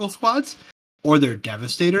tactical squads or their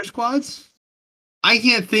devastator squads. I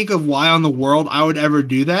can't think of why on the world I would ever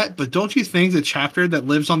do that, but don't you think the chapter that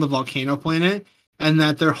lives on the volcano planet and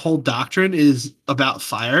that their whole doctrine is about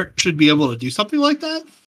fire should be able to do something like that?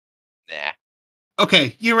 Nah.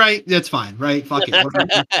 Okay, you're right. That's fine, right? Fuck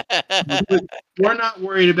it. We're not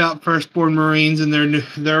worried about Firstborn Marines and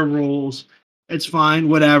their rules. It's fine,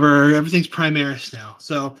 whatever. Everything's Primaris now.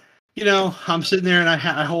 So, I'm sitting there and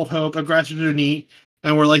I hold hope. Aggressors are neat,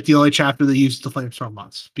 and we're like the only chapter that uses the Flamestorm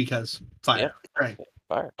months because fire. Yeah. Right.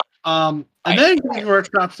 Fire. And then Games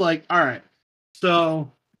Workshop's like, all right,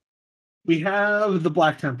 so we have the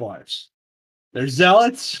Black Templars. They're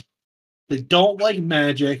zealots. They don't like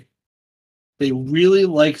magic. They really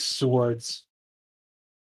like swords.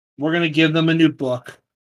 We're going to give them a new book.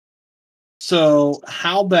 So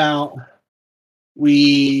how about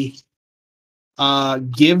we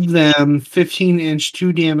give them 15-inch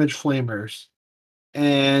 2-damage flamers,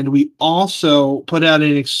 and we also put out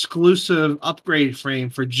an exclusive upgrade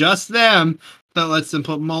frame for just them that lets them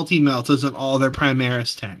put multi-meltas on all their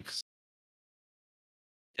Primaris tanks.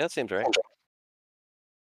 Yeah, that seems right.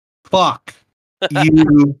 Fuck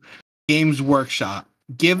you, Games Workshop.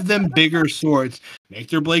 Give them bigger swords. Make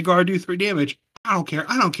their blade guard do 3 damage. I don't care.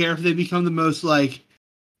 I don't care if they become the most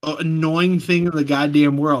annoying thing in the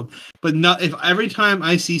goddamn world. But not if every time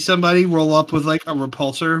I see somebody roll up with like a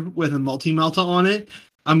repulsor with a multi-melta on it,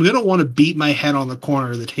 I'm gonna want to beat my head on the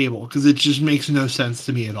corner of the table because it just makes no sense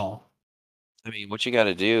to me at all. I mean, what you got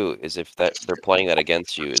to do is if they're playing that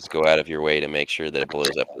against you, is go out of your way to make sure that it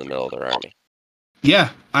blows up in the middle of their army. Yeah,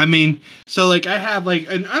 I mean, so I have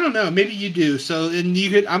and I don't know, maybe you do. So, and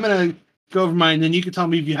I'm gonna go over mine, then you can tell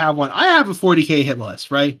me if you have one. I have a 40k hit list,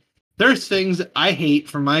 right? There's things that I hate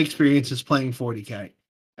from my experiences playing 40k,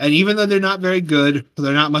 and even though they're not very good,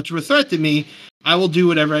 they're not much of a threat to me. I will do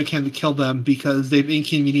whatever I can to kill them because they've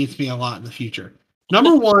inconvenienced me a lot in the future.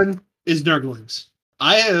 Number 1 is Nurglings.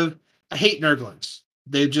 I hate Nurglings.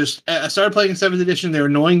 I started playing in 7th edition. They were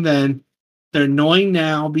annoying then. They're annoying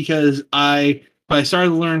now because I started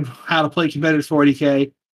to learn how to play competitive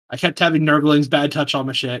 40k. I kept having Nurglings bad touch on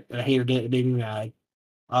my shit, and I hated it. It made me mad.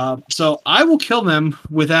 So I will kill them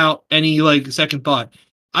without any second thought.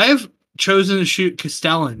 I have chosen to shoot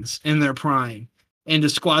Castellans in their prime into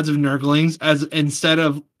squads of Nurglings instead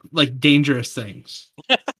of dangerous things.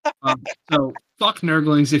 So fuck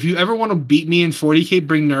Nurglings. If you ever want to beat me in 40k,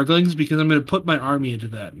 bring Nurglings because I'm going to put my army into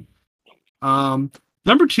them.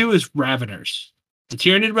 Number 2 is Raveners. The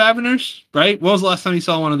Tyranid Raveners, right? When was the last time you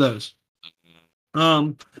saw one of those?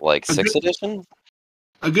 6th edition?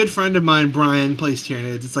 A good friend of mine, Brian, plays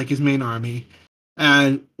Tyranids. It's his main army.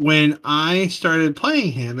 And when I started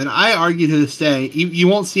playing him, and I argue to this day, you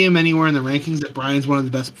won't see him anywhere in the rankings that Brian's one of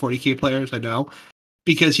the best 40k players I know,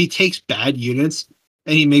 because he takes bad units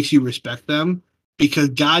and he makes you respect them. Because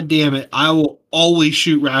god damn it, I will always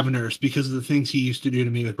shoot Raveners because of the things he used to do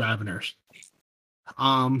to me with Raveners.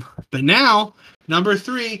 But now number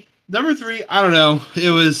three, I don't know.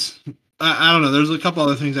 It was, I don't know. There's a couple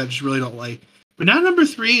other things I just really don't like. But now number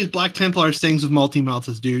 3 is Black Templar things with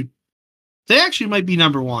multi-meltas, dude. They actually might be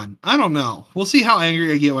number 1. I don't know. We'll see how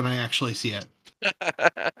angry I get when I actually see it.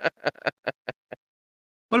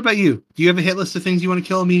 What about you? Do you have a hit list of things you want to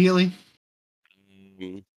kill immediately? I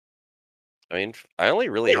mean, I only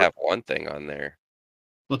really have one thing on there.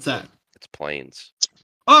 What's that? It's planes.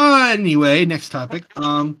 Anyway, next topic.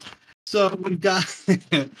 So we've got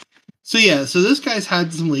so this guy's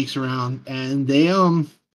had some leaks around, and they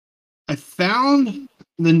I found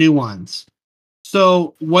the new ones.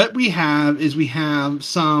 So what we have is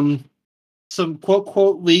some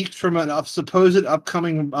quote leaks from a supposed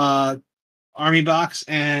upcoming army box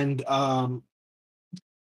and the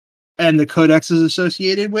codexes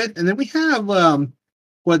associated with, and then we have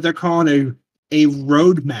what they're calling a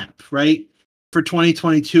roadmap, right, for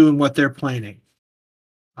 2022 and what they're planning.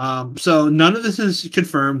 So none of this is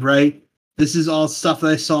confirmed, right? This is all stuff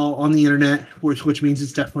that I saw on the internet, which means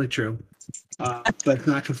it's definitely true, but it's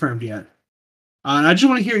not confirmed yet. And I just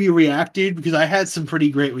want to hear you react, dude, because I had some pretty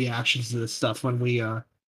great reactions to this stuff when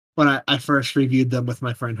I first reviewed them with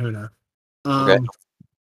my friend Huna. Okay.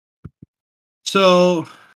 So,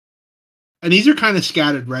 and these are kind of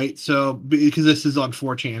scattered, right? So because this is on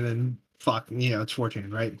 4chan and fuck, it's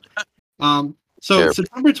 4chan, right? So Sure.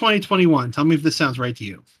 September 2021. Tell me if this sounds right to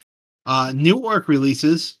you. New Orc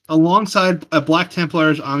releases alongside a Black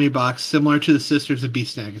Templar's Omni box similar to the Sisters of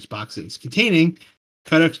Beast Nagus boxes, containing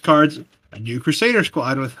Codex cards, a new Crusader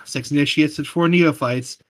squad with 6 initiates and 4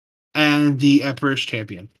 neophytes, and the Emperor's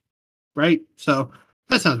Champion. Right? So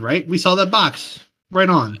that sounds right. We saw that box. Right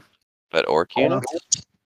on. But orc units?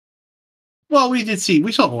 Well, we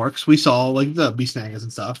saw orcs. We saw like the Beast Nagas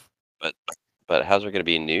and stuff. But how's there going to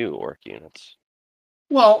be new orc units?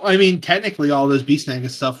 Well, I mean, technically, all those Beast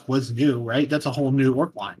Nagas stuff was new, right? That's a whole new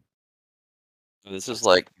orc line. This is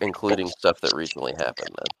like including stuff that recently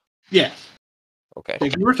happened then. Yeah. Okay.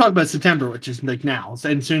 Like, we're talking about September, which is like now,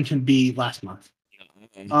 and soon can be last month.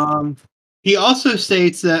 He also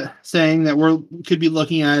states that saying that could be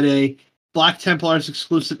looking at a Black Templars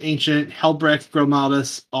exclusive ancient Helbrecht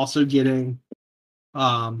Gromaldus also getting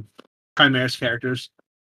Primaris characters,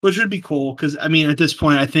 which would be cool because I mean at this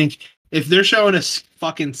point I think if they're showing us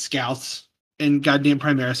fucking scouts and goddamn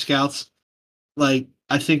Primaris scouts, like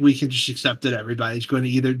I think we can just accept that everybody's going to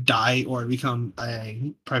either die or become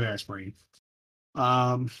a Primaris Marine.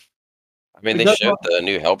 I mean, they showed the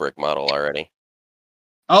new Helbrick model already.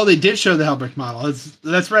 Oh, they did show the Helbrick model.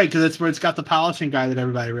 That's right, because that's where it's got the polishing guy that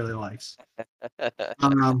everybody really likes.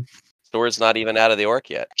 Store's not even out of the orc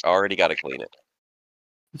yet. Already got to clean it.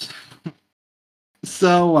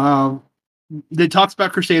 So, it talks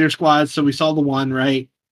about Crusader squads. So we saw the one, right?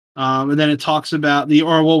 And then it talks about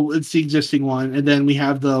it's the existing one, and then we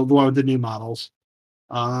have the one with the new models.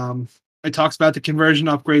 It talks about the conversion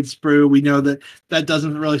upgrade sprue. We know that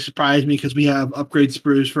doesn't really surprise me because we have upgrade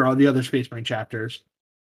sprues for all the other Space Marine chapters.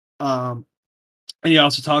 And he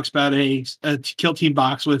also talks about a kill team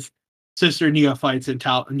box with sister neophytes and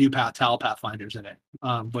new Tal Pathfinders in it,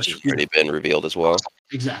 which has already been revealed as well.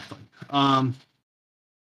 Exactly.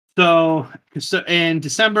 So in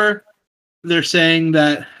December, they're saying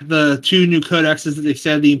that the 2 new codexes that they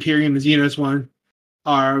said, the Imperium and Xenos one,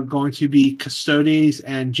 are going to be Custodes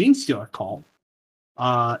and Genestealer Cult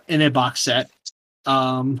in a box set,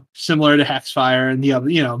 similar to Hexfire and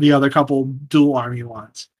the other couple dual army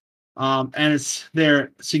ones. And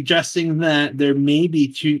they're suggesting that there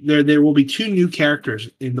will be 2 new characters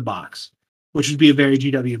in the box, which would be a very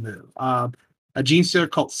GW move. A Genestealer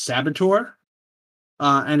Cult Saboteur,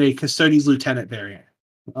 and a Custodes Lieutenant variant.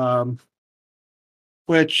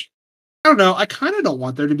 Which I don't know. I kind of don't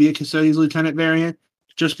want there to be a Custodes Lieutenant variant,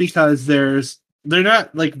 just because they're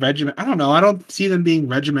not like regiment. I don't know. I don't see them being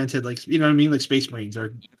regimented like what I mean, like Space Marines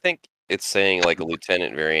are. I think it's saying like a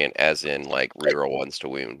lieutenant variant, as in like reroll ones to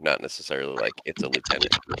wound, not necessarily like it's a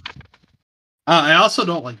lieutenant. I also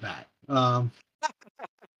don't like that.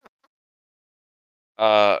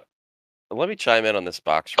 Let me chime in on this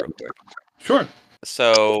box real quick. Sure.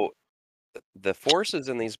 So the forces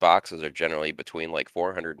in these boxes are generally between like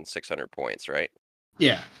 400 and 600 points, right?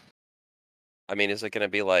 Yeah. I mean, is it going to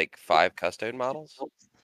be like 5 custode models?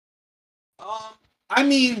 I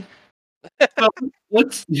mean,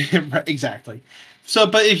 let's exactly. So,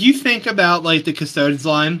 but if you think about like the Custodes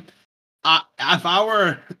line, if I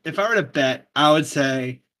were to bet, I would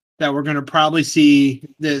say that we're going to probably see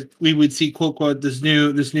that we would see quote quote this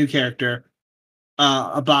new character,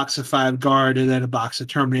 a box of 5 guard, and then a box of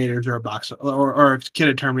Terminators, or a box or a kit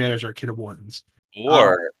of Terminators or a kit of Wardens.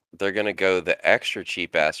 Or they're going to go the extra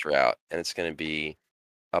cheap ass route, and it's going to be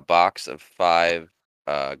a box of 5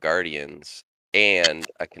 Guardians and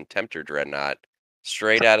a Contemptor Dreadnought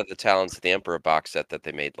straight out of the Talons of the Emperor box set that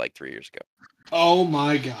they made like 3 years ago. Oh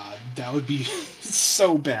my god, that would be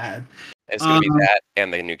so bad. It's going to be that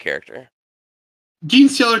and the new character.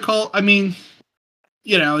 Genestealer Cult, I mean,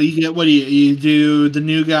 you get, what do you do? The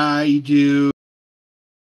new guy, you do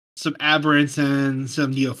some Aberrants and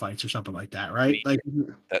some Neophytes or something like that, right? Like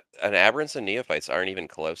an Aberrants and Neophytes aren't even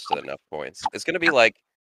close to enough points. It's going to be like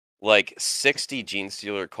 60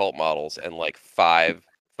 Genestealer Cult models and like 5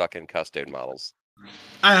 fucking Custode models.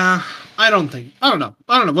 I don't know.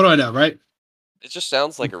 What do I know, right? It just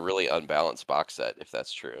sounds like a really unbalanced box set, if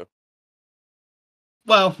that's true.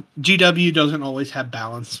 Well, GW doesn't always have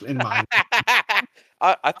balance in mind.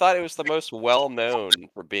 I thought it was the most well-known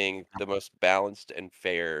for being the most balanced and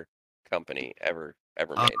fair company ever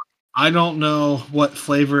made. I don't know what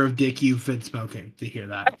flavor of dick you've been smoking to hear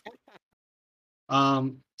that.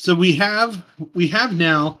 So we have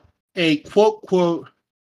now a quote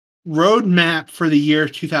roadmap for the year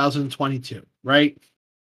 2022. right?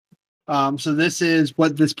 So this is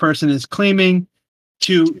what this person is claiming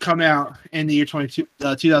to come out in the year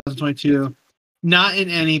 2022, not in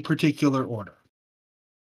any particular order.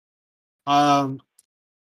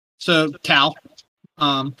 So Cal,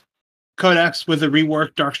 Codex with a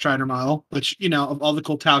reworked Darkstrider model, which, you know, of all the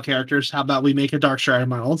cool Tau characters, how about we make a Darkstrider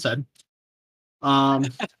model instead?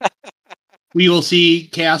 We will see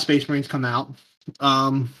Chaos Space Marines come out.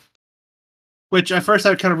 Which at first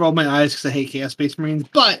I kind of rolled my eyes because I hate Chaos Space Marines,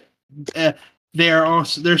 but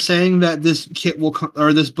they're saying that this kit will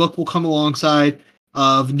or this book will come alongside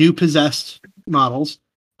of new possessed models,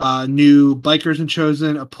 new Bikers and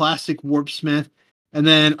Chosen, a plastic Warp Smith, and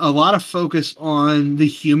then a lot of focus on the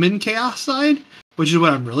human Chaos side, which is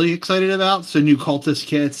what I'm really excited about. So new cultist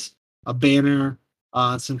kits, a banner,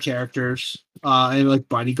 some characters, and like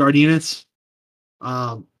bodyguard units.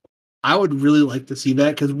 I would really like to see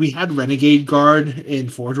that because we had Renegade Guard in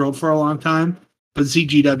Forge World for a long time, but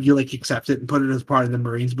CGW like accept it and put it as part of the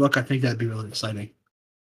Marines book. I think that'd be really exciting.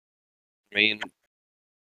 I mean,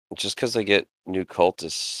 just because they get new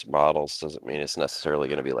cultist models doesn't mean it's necessarily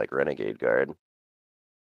going to be like Renegade Guard.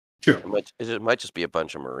 Sure. It might just be a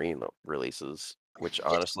bunch of Marine releases, which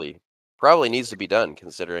honestly probably needs to be done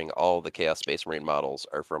considering all the Chaos Space Marine models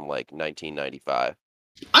are from like 1995.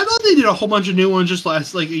 I thought they did a whole bunch of new ones just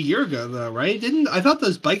last like a year ago, though, right? I thought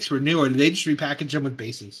those bikes were new, or did they just repackage them with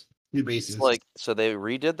bases, new bases? So they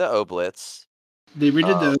redid the Oblitz. They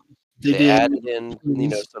redid those. They added in,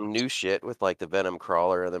 some new shit with like the Venom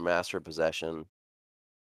Crawler and the Master of Possession.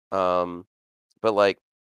 But like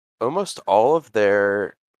almost all of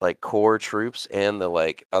their like core troops and the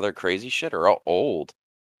like other crazy shit are all old.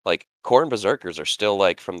 Like Khorne Berserkers are still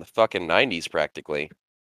like from the fucking 90s practically.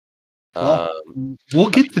 Well, we'll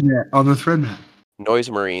get to that on the thread map. Noise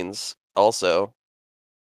Marines also.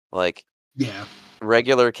 Like, yeah,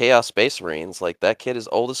 regular Chaos Space Marines, like that kid is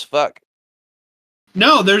old as fuck.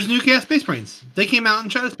 No, there's new Chaos Space Marines. They came out in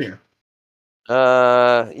Shadowspear.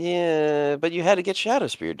 Yeah, but you had to get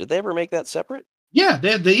Shadowspear. Did they ever make that separate? Yeah,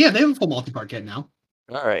 they have a full multi-part kit now.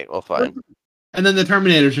 All right, well, fine. And then the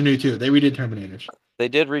Terminators are new too. They redid Terminators. They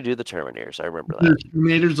did redo the Terminators. I remember that. The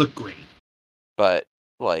Terminators look great. But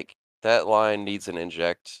like that line needs an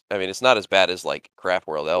inject. I mean, it's not as bad as like Craft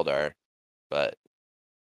World Eldar, but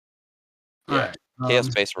yeah, Chaos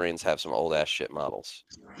Space Marines have some old ass shit models.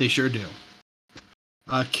 They sure do.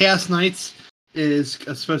 Chaos Knights is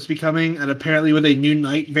supposed to be coming, and apparently with a new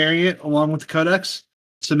Knight variant along with the Codex.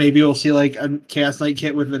 So maybe we'll see like a Chaos Knight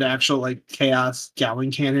kit with an actual like Chaos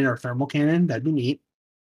Gowling Cannon or Thermal Cannon. That'd be neat.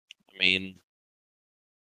 I mean,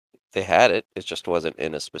 they had it. It just wasn't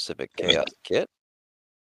in a specific Chaos kit,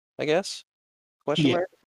 I guess. Question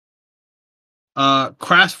mark?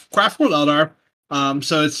 Craft World Eldar.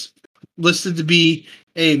 So it's listed to be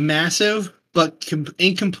a massive but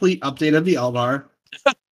incomplete update of the Eldar.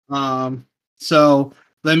 So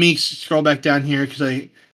let me scroll back down here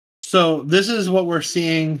so this is what we're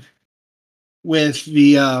seeing with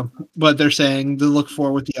the what they're saying to look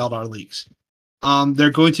for with the Eldar leaks.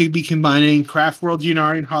 They're going to be combining Craft World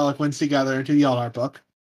Ynnari and Harlequins together into the Eldar book.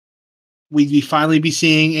 We'd finally be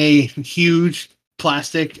seeing a huge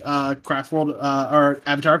plastic Craft World or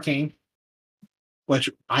Avatar King, which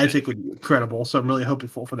I think would be incredible. So I'm really hoping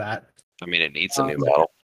for that. I mean, it needs a new model.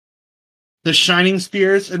 The Shining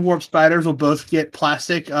Spears and Warp Spiders will both get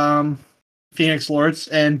plastic Phoenix Lords,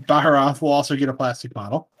 and Baharoth will also get a plastic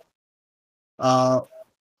model.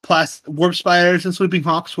 Warp Spiders and Sweeping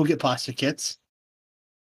Hawks will get plastic kits.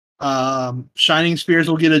 Shining Spears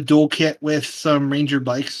will get a dual kit with some Ranger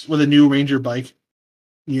bikes, with a new Ranger bike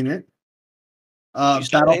unit.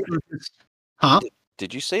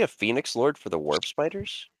 Did you say a Phoenix Lord for the Warp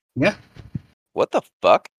Spiders? Yeah. What the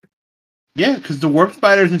fuck? Yeah, because the Warp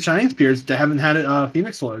Spiders and Shining Spears, they haven't had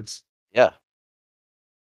Phoenix Lords. Yeah.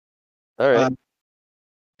 All right.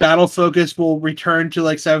 Battle Focus will return to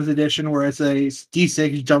like 7th edition, where it's a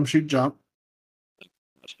D6 jump, shoot, jump.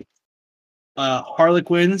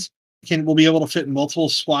 Harlequins will be able to fit multiple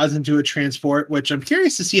squads into a transport, which I'm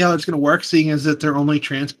curious to see how it's going to work, seeing as that their only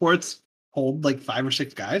transports hold like 5 or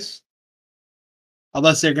 6 guys.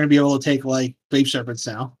 Unless they're going to be able to take like Babe Serpents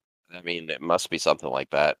now. I mean, it must be something like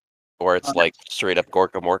that. Or it's like straight up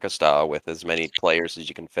Gorka Morka style with as many players as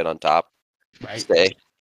you can fit on top. Right. Stay.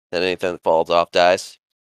 Then anything that falls off dies.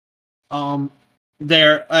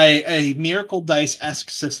 They're a Miracle Dice-esque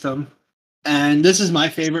system. And this is my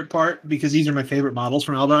favorite part because these are my favorite models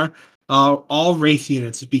from Eldar. All Wraith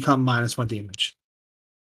units become -1 damage.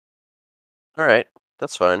 All right.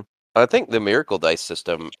 That's fine. I think the Miracle Dice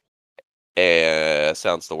system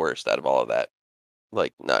sounds the worst out of all of that.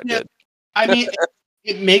 Like, not good. I mean,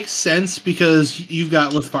 It makes sense because you've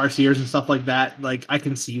got with Farseers and stuff like that. Like I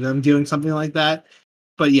can see them doing something like that.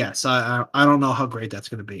 But yes, I don't know how great that's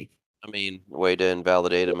going to be. I mean, way to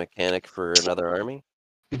invalidate a mechanic for another army.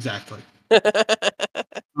 Exactly.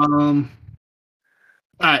 All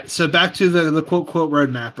right, so back to the quote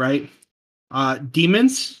roadmap, right?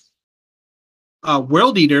 Demons,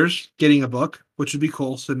 World Eaters getting a book, which would be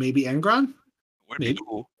cool. So maybe Engron. Would be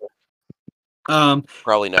cool. Um,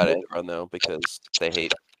 Probably not Engron though, because they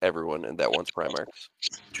hate everyone and that wants Primarchs.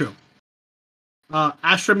 True.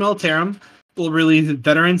 Astra Militarum will release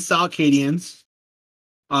veteran style Cadians.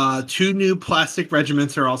 2 new plastic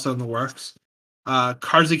regiments are also in the works.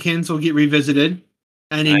 Karzakins will get revisited,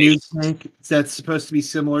 and a new tank that's supposed to be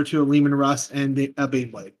similar to a Lehman Russ and a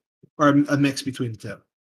Baneblade, or a mix between the two.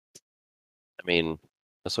 I mean,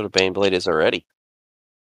 that's what a Baneblade is already.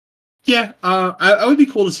 Yeah, I would be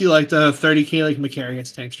cool to see like the 30k like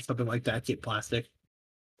Macarius tanks or something like that get plastic.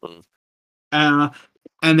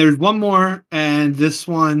 And there's one more, and this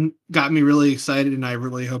one got me really excited, and I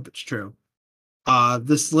really hope it's true.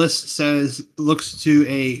 This list says looks to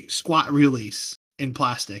a squat release in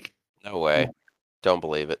plastic. No way. Don't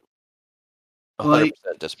believe it. 100%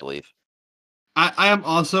 disbelief. I am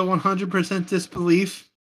also 100% disbelief,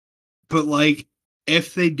 but like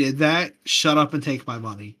if they did that, shut up and take my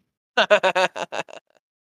money. I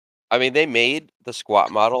mean, they made the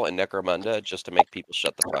squat model in Necromunda just to make people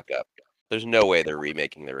shut the fuck up. There's no way they're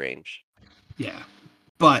remaking the range. Yeah,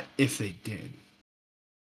 but if they did,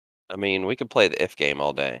 I mean, we could play the if game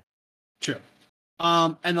all day. True.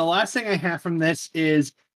 And the last thing I have from this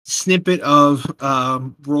is snippet of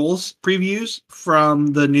rules previews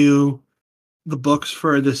from the books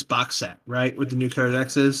for this box set, right? With the new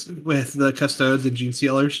codexes, with the custodes and gene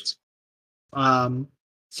sealers.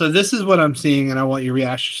 So this is what I'm seeing, and I want your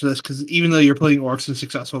reaction to this, because even though you're playing orcs and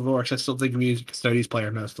successful orcs, I still think of you as a custodes player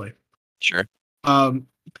mostly. Sure.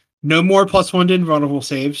 No more +1 to invulnerable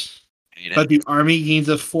saves, but the army gains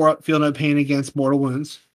a 4 feel no pain against mortal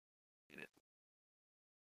wounds.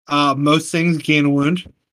 Most things gain a wound.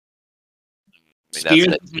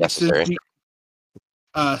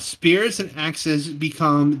 Spears and axes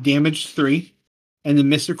become damage 3, and the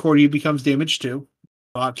Misericordia becomes damage 2.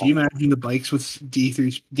 Can you imagine the bikes with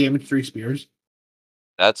D3 damage 3 spears?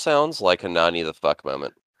 That sounds like a Nani the fuck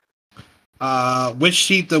moment. Witch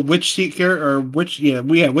Seeker, Witch Seekers,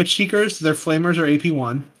 their flamers are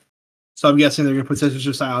AP1. So I'm guessing they're gonna put Sisters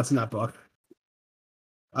of Silence in that book.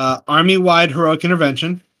 Army-wide heroic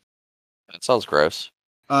intervention. That sounds gross.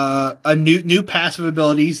 A new passive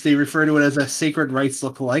abilities. They refer to it as a Sacred Rites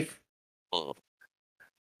lookalike.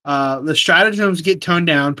 The stratagems get toned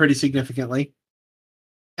down pretty significantly.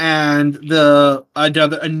 And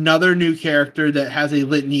another new character that has a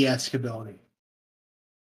litany-esque ability.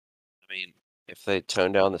 I mean, if they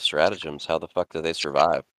tone down the stratagems, how the fuck do they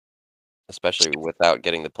survive? Especially without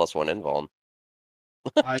getting the +1 invuln.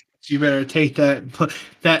 You better take that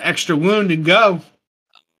extra wound and go.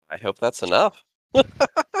 I hope that's enough.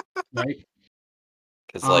 Right?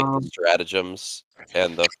 Because the stratagems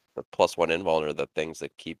and the +1 invuln are the things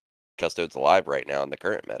that keep custodes alive right now in the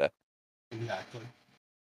current meta. Exactly.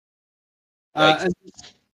 Go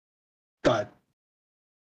ahead.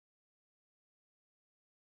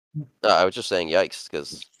 I was just saying yikes,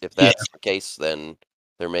 because if that's the case, then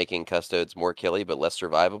they're making custodes more killy but less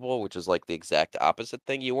survivable, which is like the exact opposite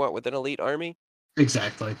thing you want with an elite army.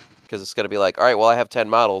 Exactly. Because it's going to be like, all right, well, I have 10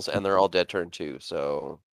 models and they're all dead turn 2,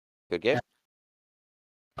 so good game.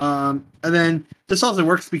 And then this also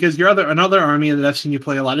works because another army that I've seen you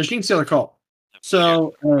play a lot is Genestealer Cult.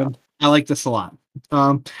 So I like this a lot.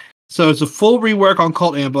 So it's a full rework on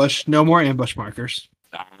Cult Ambush, no more ambush markers.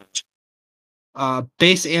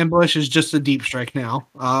 Base ambush is just a deep strike now,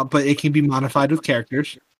 but it can be modified with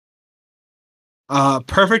characters.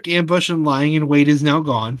 Perfect ambush and lying in wait is now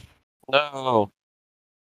gone. No.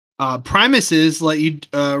 Primuses let you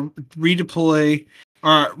redeploy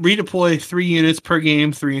 3 units per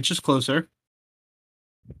game 3 inches closer.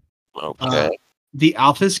 Okay. The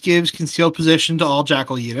Alphys gives concealed position to all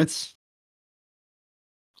Jackal units.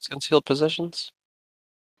 What's concealed positions?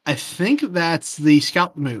 I think that's the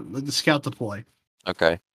scout move, like the scout deploy.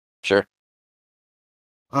 Okay, sure.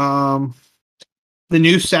 The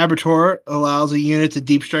new Saboteur allows a unit to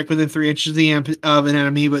deep strike within 3 inches of an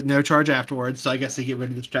enemy, but no charge afterwards. So I guess they get rid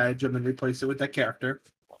of the stratagem and replace it with that character.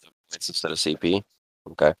 It's instead of CP.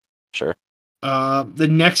 Okay, sure. The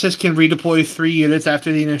Nexus can redeploy 3 units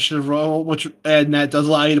after the initiative roll, and that does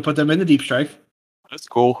allow you to put them in the deep strike. That's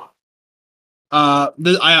cool.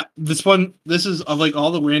 This is of like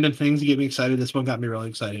all the random things that get me excited. This one got me really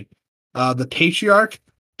excited. The Patriarch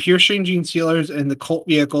Pure String Gene Stealers and the Cult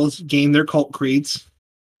vehicles gain their Cult creeds.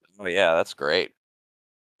 Oh yeah, that's great.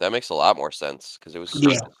 That makes a lot more sense because it was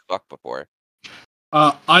stupid as fuck before.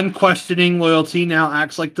 Unquestioning Loyalty now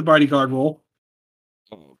acts like the bodyguard role.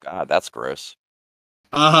 Oh god, that's gross.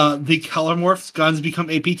 The Color Morphs guns become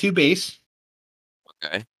AP2 base.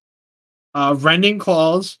 Okay. Rending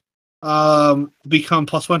Claws become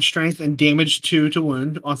 +1 strength and damage 2 to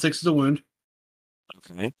wound on 6 as a wound.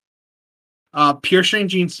 Okay. Pure String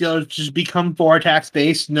Gene Stealers just become 4 attacks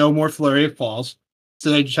base, no more Flurry of Falls. So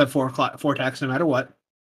they just have 4 attacks no matter what.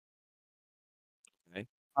 Okay.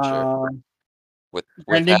 Sure. With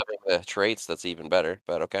having the traits, that's even better,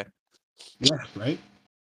 but okay. Yeah, right.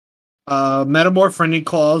 Metamorph Rending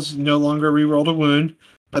Claws no longer reroll a wound,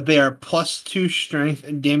 but they are +2 strength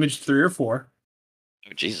and damage 3 or 4.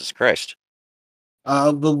 Oh, Jesus Christ.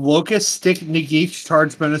 The Locust Stick negates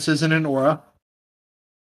charge bonuses in an aura.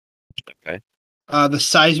 Okay. The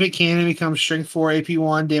Seismic Cannon becomes Strength 4,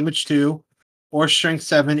 AP1, damage 2, or Strength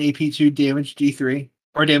 7, AP2, damage D3,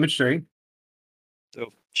 or damage 3.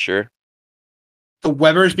 Oh, sure. The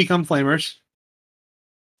Webbers become Flamers.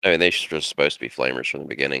 I mean, they were supposed to be Flamers from the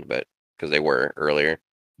beginning, but because they were earlier.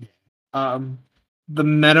 The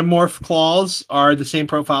Metamorph Claws are the same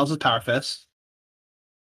profiles as Power Fist.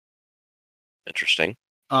 Interesting.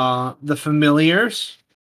 The Familiars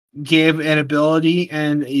give an ability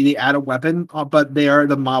and they add a weapon, but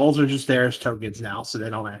the models are just there as tokens now, so they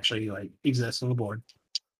don't actually exist on the board.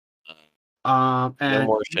 No And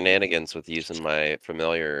more shenanigans with using my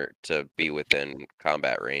familiar to be within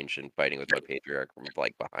combat range and fighting with my patriarch from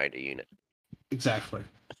behind a unit. Exactly.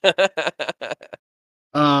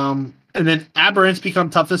 And then Aberrants become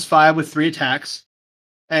toughness 5 with 3 attacks.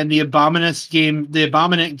 And the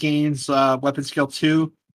Abominant gains weapon skill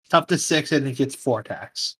 2, toughness 6, and it gets 4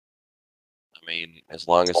 attacks. I mean, as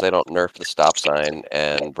long as they don't nerf the stop sign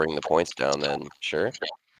and bring the points down, then sure.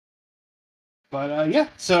 But yeah,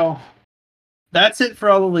 so that's it for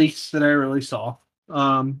all the leaks that I really saw.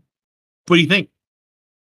 What do you think?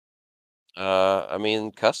 I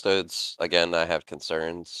mean, Custodes, again, I have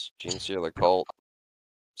concerns. Gene Stealer Cult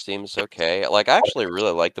seems okay. I actually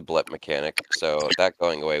really like the blip mechanic, so that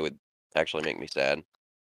going away would actually make me sad.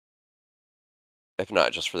 If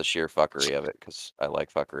not just for the sheer fuckery of it, because I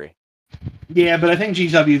like fuckery. Yeah, but I think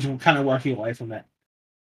GW is kind of working away from it.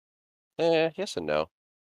 Yes and no.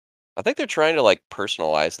 I think they're trying to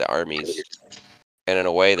personalize the armies, and in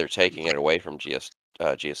a way, they're taking it away from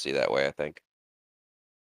GSC that way. I think.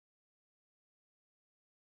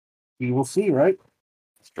 We will see, right?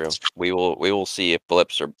 That's true. We will see if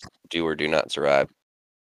blips do or do not survive.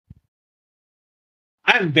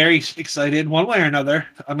 I'm very excited. One way or another,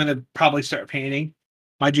 I'm gonna probably start painting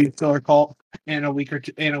my Gene Stealer Cult in a week or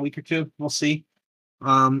two. We'll see.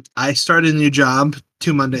 I started a new job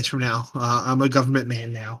 2 Mondays from now. I'm a government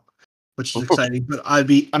man now, which is exciting. But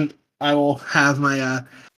I will have my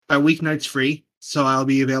weeknights free, so I'll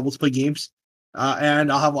be available to play games,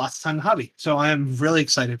 and I'll have lots of time to hobby. So I am really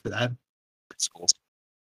excited for that. That's cool.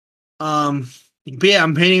 But yeah,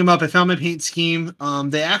 I'm painting them up. I found my paint scheme.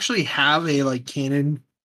 They actually have a canon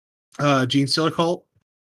Gene Stealer Cult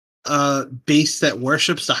base that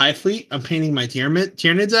worships the High Fleet. I'm painting my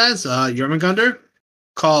Tyranids as Jormungandr,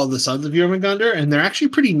 called the Sons of Jormungandr, and they're actually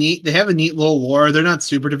pretty neat. They have a neat little lore. They're not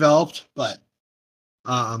super developed, but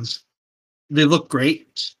they look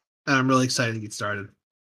great, and I'm really excited to get started.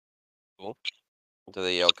 Cool. Do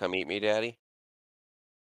they yell, "Come eat me, Daddy"?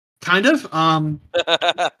 Kind of.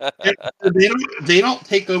 They don't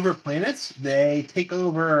take over planets. They take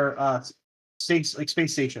over space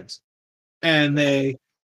stations, and they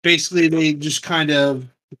just kind of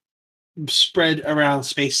spread around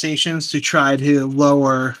space stations to try to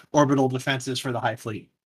lower orbital defenses for the High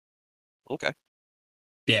Fleet. Okay.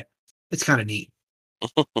 Yeah, it's kind of neat.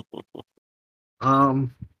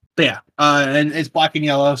 But yeah, and it's black and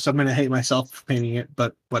yellow, so I'm gonna hate myself for painting it,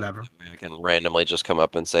 but whatever. I can randomly just come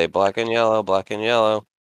up and say black and yellow, black and yellow.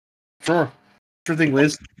 Sure thing,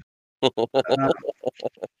 Liz. But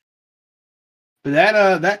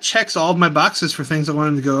that checks all of my boxes for things I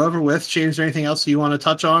wanted to go over with. Shane, is there anything else you want to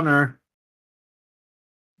touch on, or?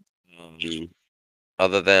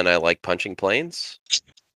 Other than I like punching planes?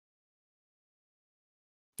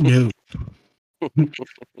 No.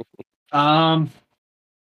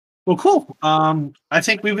 Well, cool. I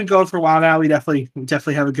think we've been going for a while now. We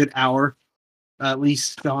definitely have a good hour at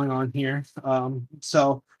least going on here.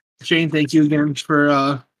 So Shane, thank you again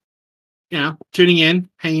for tuning in,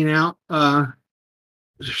 hanging out,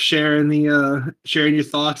 sharing your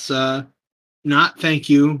thoughts. Not thank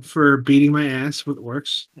you for beating my ass with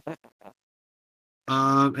Orcs.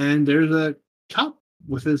 And there's a cop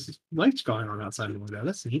with his lights going on outside the window.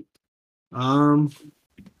 That's neat.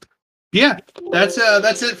 Yeah, that's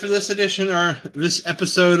it for this edition or this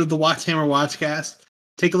episode of the Watts Hammer Wattscast.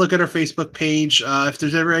 Take a look at our Facebook page. If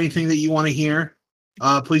there's ever anything that you want to hear,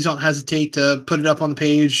 please don't hesitate to put it up on the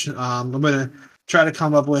page. I'm going to try to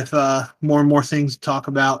come up with more and more things to talk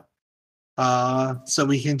about so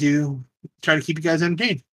we can try to keep you guys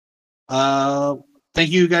entertained. Thank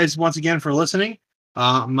you guys once again for listening.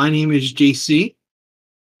 My name is JC.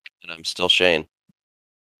 And I'm still Shane.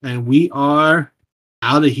 And we are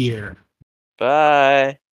out of here.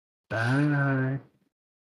 Bye. Bye.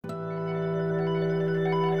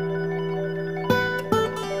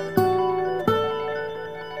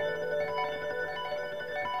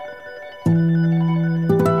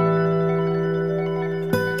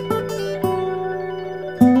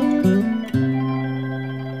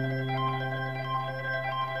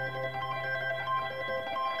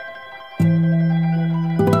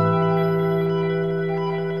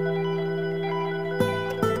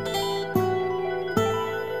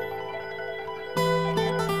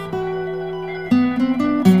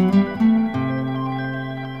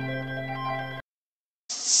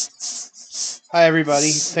 Hi,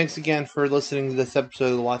 everybody. Thanks again for listening to this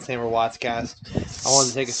episode of the Watts Hammer Wattscast. I wanted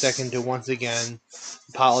to take a second to once again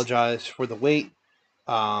apologize for the wait.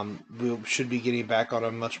 We should be getting back on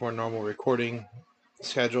a much more normal recording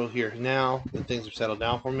schedule here now that things have settled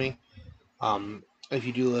down for me. If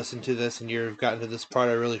you do listen to this and you've gotten to this part,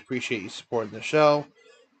 I really appreciate you supporting the show.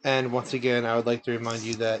 And once again, I would like to remind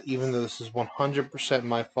you that even though this is 100%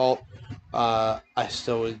 my fault, I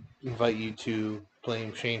still would invite you to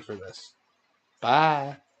blame Shane for this.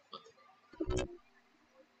 Bye.